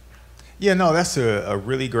 Yeah, no, that's a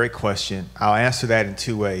really great question. I'll answer that in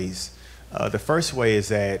two ways. The first way is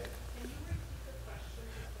that,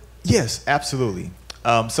 yes, absolutely.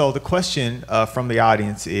 So the question from the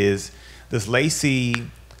audience is, does LACI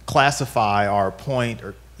classify or appoint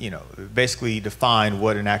or, basically define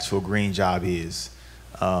what an actual green job is?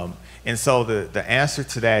 And so the answer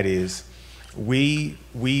to that is, we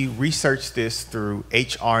researched this through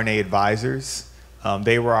HRNA Advisors.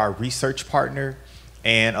 They were our research partner,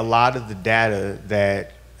 and a lot of the data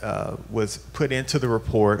that was put into the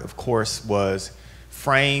report, of course, was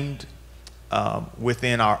framed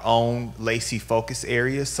within our own LACI focus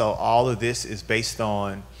areas. So all of this is based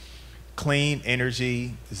on clean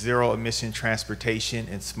energy, zero emission transportation,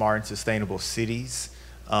 and smart and sustainable cities,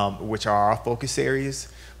 which are our focus areas.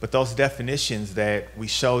 But those definitions that we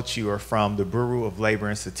showed you are from the Bureau of Labor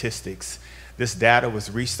and Statistics. This data was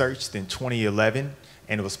researched in 2011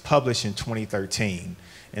 and it was published in 2013.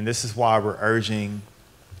 And this is why we're urging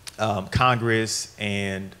Congress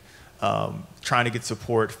and trying to get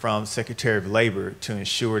support from Secretary of Labor to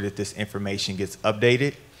ensure that this information gets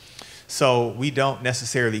updated. So we don't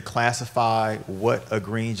necessarily classify what a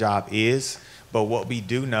green job is, but what we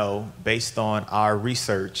do know based on our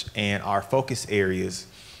research and our focus areas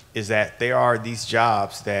is that there are these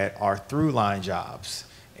jobs that are through-line jobs.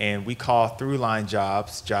 And we call through-line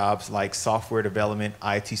jobs like software development,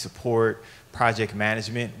 IT support, project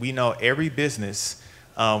management. We know every business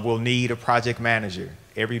will need a project manager.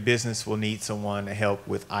 Every business will need someone to help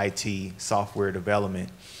with IT software development.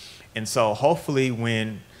 And so hopefully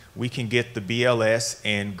when we can get the BLS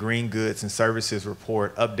and Green Goods and Services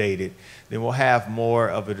report updated, then we'll have more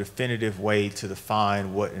of a definitive way to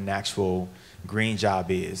define what an actual green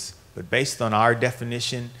job is. But based on our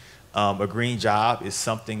definition, a green job is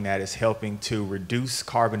something that is helping to reduce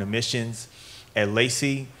carbon emissions. At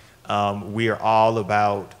LACI, we are all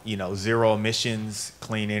about zero emissions,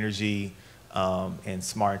 clean energy, and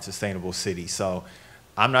smart and sustainable cities. So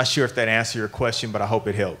I'm not sure if that answered your question, but I hope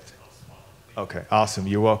it helped. Okay, awesome.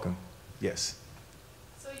 You're welcome. Yes.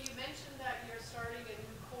 So you mentioned that you're starting a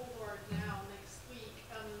new cohort now next week.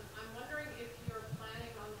 I'm wondering if you're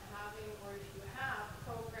planning on having, or if you have,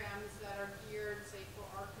 programs that are geared, say, for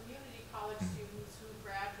our community college students who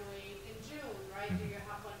graduate in June, right? Do you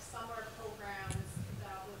have like summer programs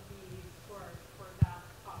that would be for that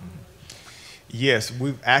population? Yes,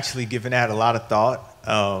 we've actually given that a lot of thought.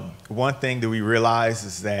 One thing that we realized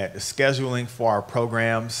is that the scheduling for our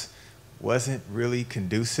programs wasn't really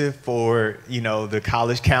conducive for the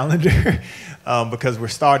college calendar because we're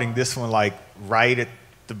starting this one like right at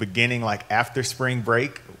the beginning, like after spring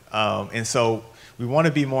break, and so we want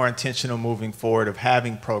to be more intentional moving forward of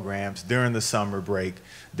having programs during the summer break,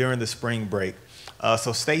 during the spring break.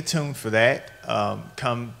 So stay tuned for that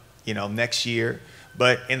come next year.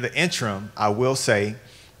 But in the interim, I will say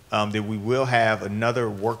that we will have another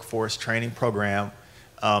workforce training program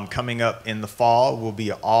coming up in the fall. Will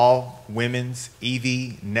be an all women's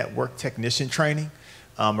EV network technician training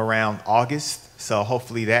around August. So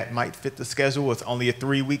hopefully that might fit the schedule. It's only a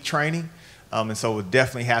 3-week training. And so we're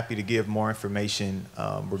definitely happy to give more information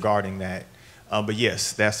regarding that. But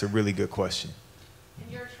yes, that's a really good question.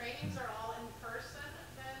 And your trainings are all in person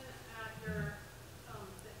then at your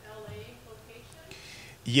the LA location?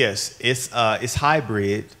 Yes, it's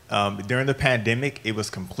hybrid. During the pandemic, it was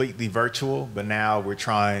completely virtual, but now we're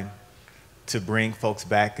trying to bring folks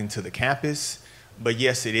back into the campus. But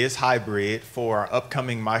yes, it is hybrid. For our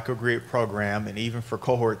upcoming microgrid program and even for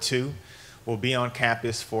cohort 2, we'll be on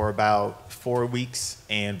campus for about 4 weeks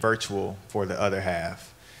and virtual for the other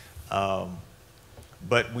half.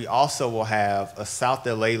 But we also will have a South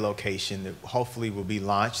LA location that hopefully will be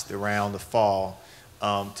launched around the fall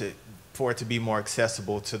for it to be more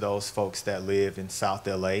accessible to those folks that live in South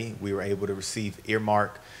LA. We were able to receive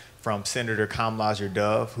earmark from Senator Kamlager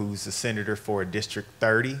Dove, who's the senator for District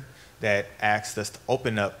 30, that asked us to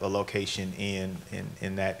open up a location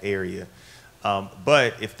in that area.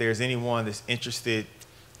 But if there's anyone that's interested,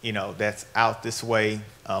 that's out this way,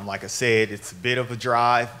 like I said, it's a bit of a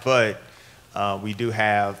drive, but we do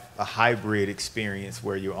have a hybrid experience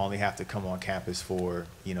where you only have to come on campus for,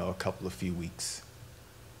 a few weeks.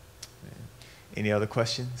 Any other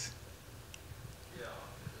questions? Yeah,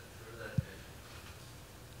 is it true that if,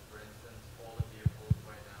 for instance, all the vehicles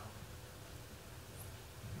right now...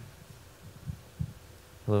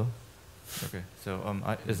 Hello? Okay,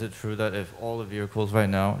 so is it true that if all the vehicles right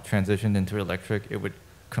now transitioned into electric, it would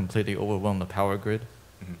completely overwhelm the power grid?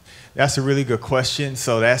 Mm-hmm. That's a really good question.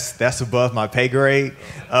 So that's above my pay grade.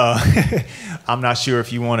 I'm not sure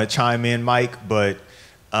if you want to chime in, Mike, but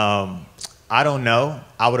I don't know.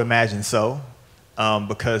 I would imagine so.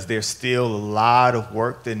 Because there's still a lot of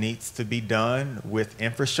work that needs to be done with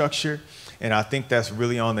infrastructure. And I think that's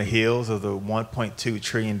really on the heels of the $1.2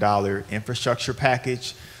 trillion infrastructure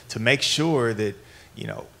package to make sure that,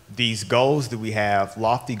 these goals that we have,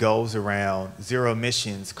 lofty goals around zero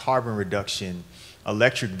emissions, carbon reduction,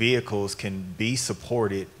 electric vehicles can be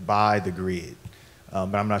supported by the grid.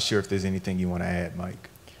 But I'm not sure if there's anything you want to add,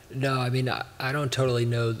 Mike. No, I mean, I don't totally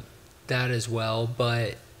know that as well,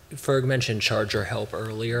 but Ferg mentioned Charger Help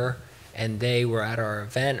earlier, and they were at our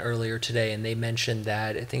event earlier today, and they mentioned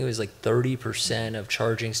that I think it was like 30% of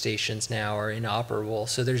charging stations now are inoperable.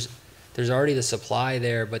 So there's already the supply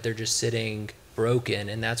there, but they're just sitting broken,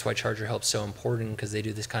 and that's why Charger Help's so important, because they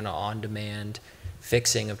do this kind of on-demand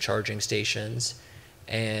fixing of charging stations.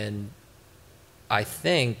 And I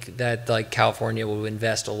think that California will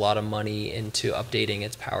invest a lot of money into updating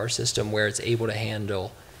its power system where it's able to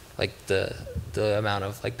handle the amount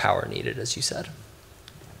of power needed, as you said.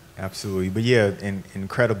 Absolutely. But yeah, an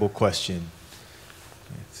incredible question.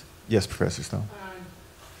 Yes, Professor Stone.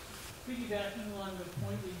 Piggybacking on the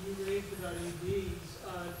point that you raised about EVs,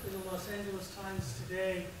 in the Los Angeles Times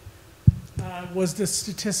today was the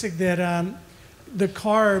statistic that the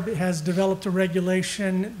CARB has developed a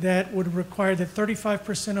regulation that would require that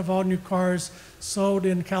 35% of all new cars sold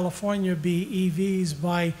in California be EVs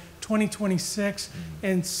by 2026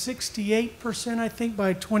 and 68%, I think,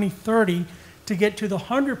 by 2030 to get to the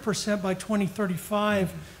 100% by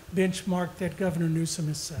 2035 benchmark that Governor Newsom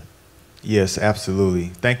has set. Yes, absolutely.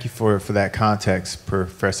 Thank you for that context,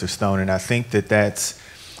 Professor Stone. And I think that that's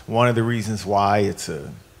one of the reasons why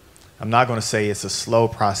I'm not going to say it's a slow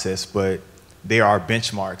process, but there are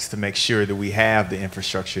benchmarks to make sure that we have the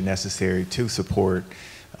infrastructure necessary to support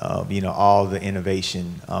all the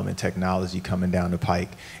innovation and technology coming down the pike.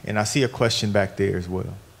 And I see a question back there as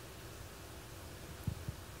well.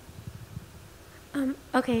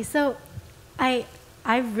 Okay, so I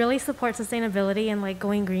really support sustainability and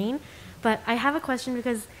going green, but I have a question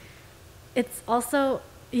because it's also,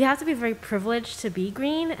 you have to be very privileged to be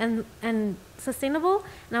green and sustainable.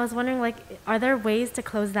 And I was wondering, are there ways to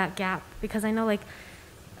close that gap? Because I know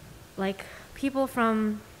people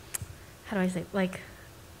from, how do I say,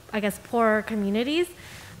 I guess poorer communities,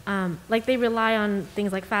 they rely on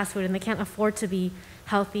things like fast food and they can't afford to be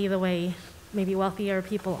healthy the way maybe wealthier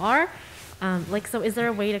people are. So is there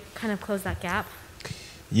a way to kind of close that gap?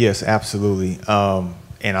 Yes, absolutely.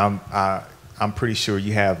 And I'm pretty sure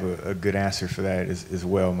you have a good answer for that as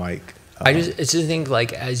well, Mike. I just think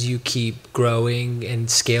as you keep growing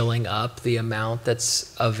and scaling up the amount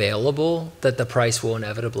that's available, that the price will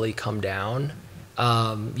inevitably come down.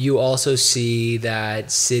 You also see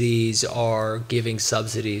that cities are giving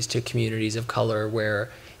subsidies to communities of color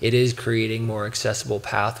where it is creating more accessible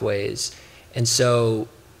pathways. And so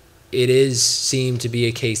it seemed to be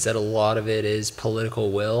a case that a lot of it is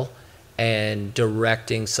political will and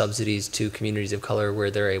directing subsidies to communities of color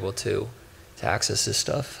where they're able to access this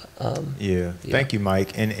stuff. Thank you,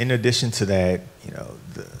 Mike. And in addition to that,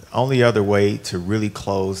 the only other way to really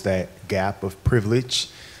close that gap of privilege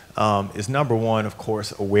is number one, of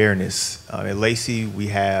course, awareness. At LACI, we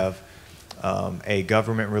have a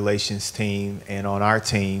government relations team, and on our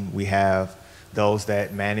team, we have those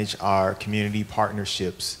that manage our community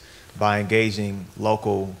partnerships by engaging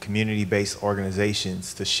local community-based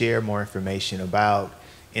organizations to share more information about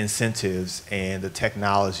incentives and the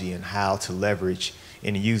technology and how to leverage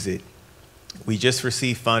and use it. We just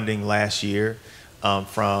received funding last year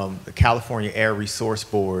from the California Air Resource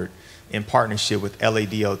Board in partnership with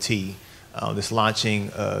LADOT that's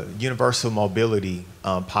launching a universal mobility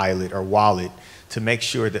pilot or wallet to make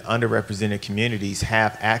sure that underrepresented communities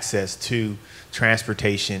have access to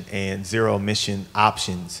transportation and zero emission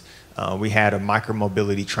options. We had a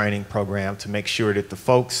micromobility training program to make sure that the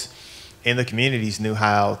folks in the communities knew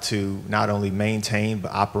how to not only maintain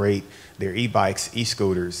but operate their e-bikes,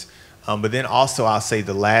 e-scooters. But then also I'll say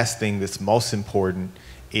the last thing that's most important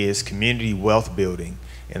is community wealth building.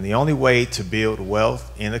 And the only way to build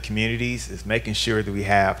wealth in the communities is making sure that we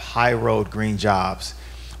have high road green jobs.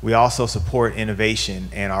 We also support innovation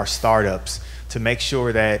and our startups to make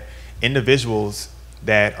sure that individuals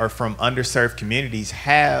that are from underserved communities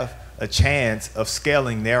have a chance of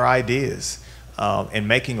scaling their ideas and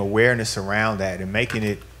making awareness around that and making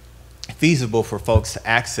it feasible for folks to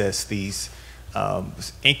access these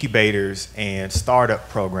incubators and startup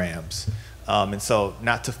programs. And so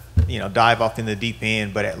not to dive off in the deep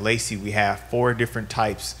end, but at LACI we have 4 different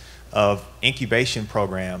types of incubation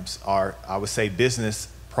programs, or I would say business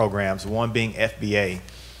programs, one being FBA.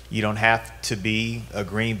 You don't have to be a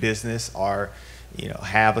green business or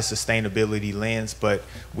have a sustainability lens, but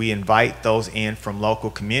we invite those in from local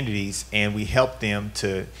communities and we help them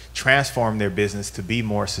to transform their business to be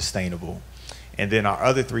more sustainable. And then our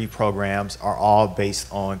other 3 programs are all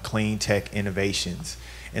based on clean tech innovations.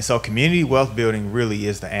 And so community wealth building really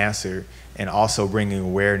is the answer, and also bringing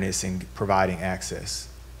awareness and providing access.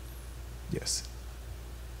 Yes.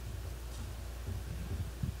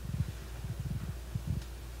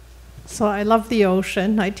 So I love the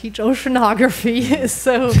ocean. I teach oceanography,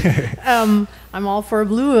 so I'm all for a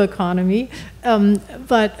blue economy,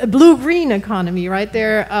 but a blue-green economy, right?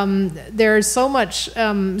 There's so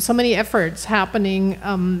many efforts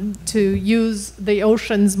happening to use the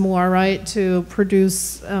oceans more, right, to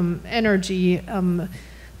produce energy,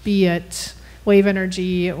 be it wave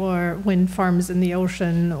energy or wind farms in the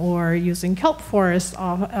ocean, or using kelp forests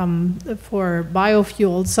for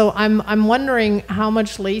biofuels. So I'm wondering how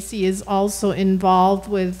much LACI is also involved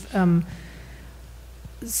with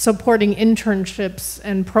supporting internships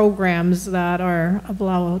and programs that are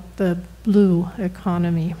about the blue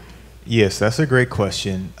economy. Yes, that's a great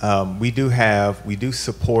question. We do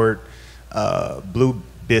support blue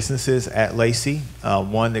businesses at LACI.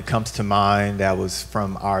 One that comes to mind that was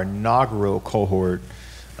from our inaugural cohort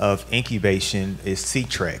of incubation is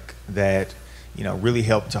C-Trek, that really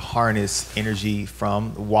helped to harness energy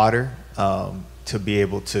from water to be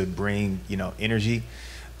able to bring energy.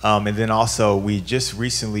 And then also we just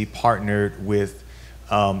recently partnered with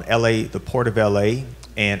the Port of LA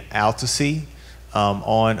and LACI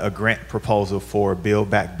on a grant proposal for Build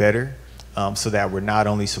Back Better, so that we're not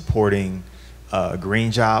only supporting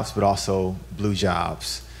green jobs, but also blue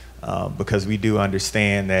jobs, because we do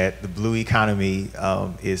understand that the blue economy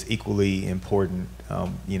is equally important,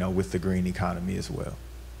 with the green economy as well.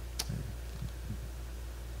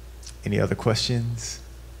 Any other questions?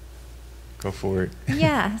 Go for it.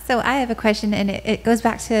 Yeah, so I have a question, and it goes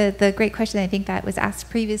back to the great question I think that was asked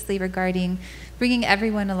previously regarding bringing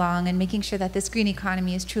everyone along and making sure that this green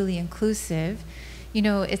economy is truly inclusive.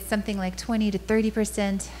 It's something like 20 to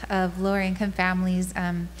 30% of lower income families,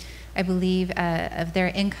 I believe, of their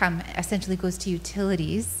income essentially goes to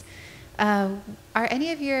utilities. Are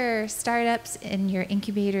any of your startups and your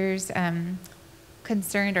incubators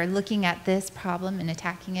concerned or looking at this problem and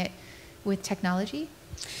attacking it with technology?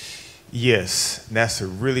 Yes, that's a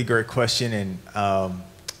really great question, and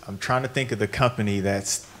I'm trying to think of the company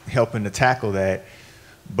that's helping to tackle that,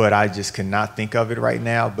 but I just cannot think of it right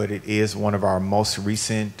now. But it is one of our most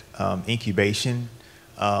recent incubation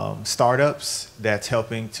startups that's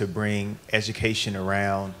helping to bring education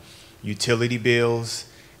around utility bills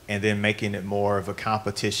and then making it more of a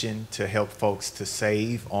competition to help folks to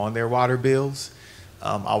save on their water bills.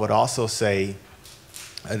 I would also say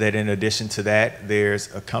that in addition to that,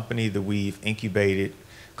 there's a company that we've incubated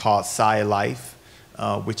called LACI Life,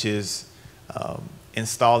 which is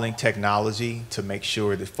installing technology to make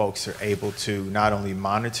sure that folks are able to not only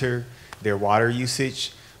monitor their water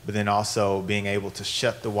usage, but then also being able to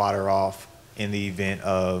shut the water off in the event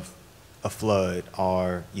of a flood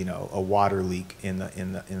or a water leak in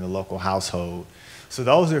the local household. So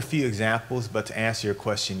those are a few examples, but to answer your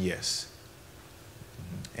question, yes.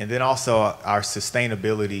 And then also our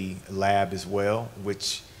sustainability lab as well,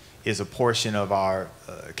 which is a portion of our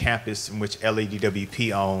campus in which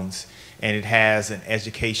LADWP owns, and it has an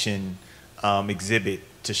education exhibit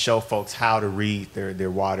to show folks how to read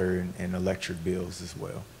their water and electric bills as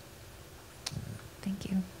well. Thank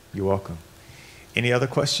you. You're welcome. Any other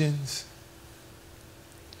questions?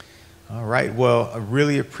 All right, well, I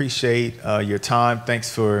really appreciate your time.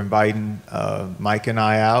 Thanks for inviting Mike and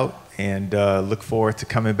I out, and look forward to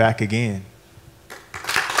coming back again.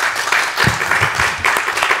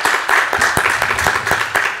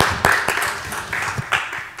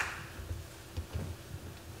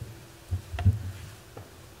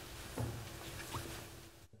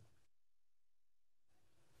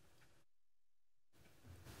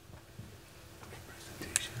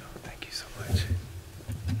 Thank you so much.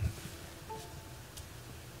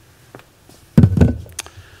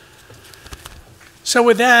 So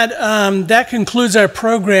with that, that concludes our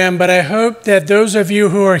program, but I hope that those of you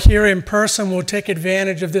who are here in person will take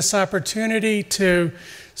advantage of this opportunity to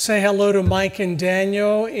say hello to Mike and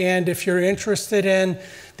Daniel, and if you're interested in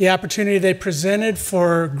the opportunity they presented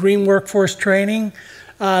for green workforce training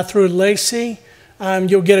through LACI,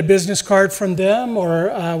 you'll get a business card from them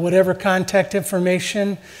or whatever contact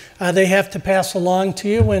information they have to pass along to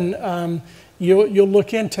you, and you'll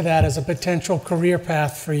look into that as a potential career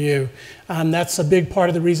path for you. That's a big part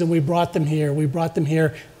of the reason we brought them here. We brought them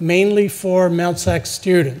here mainly for Mt.SAC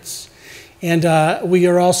students. And we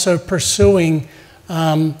are also pursuing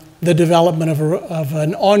the development of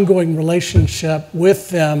an ongoing relationship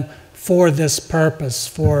with them for this purpose,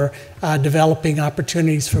 for developing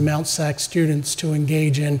opportunities for Mt.SAC students to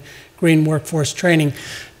engage in green workforce training.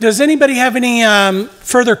 Does anybody have any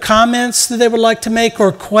further comments that they would like to make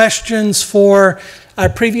or questions for our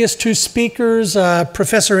previous two speakers,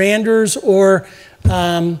 Professor Anders or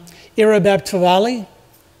Ira Babtawali?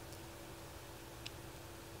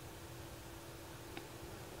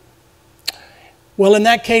 Well, in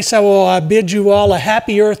that case, I will bid you all a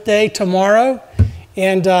happy Earth Day tomorrow,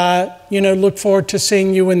 and look forward to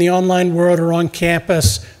seeing you in the online world or on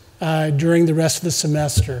campus during the rest of the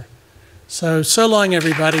semester. So long,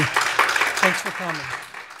 everybody. Thanks for coming.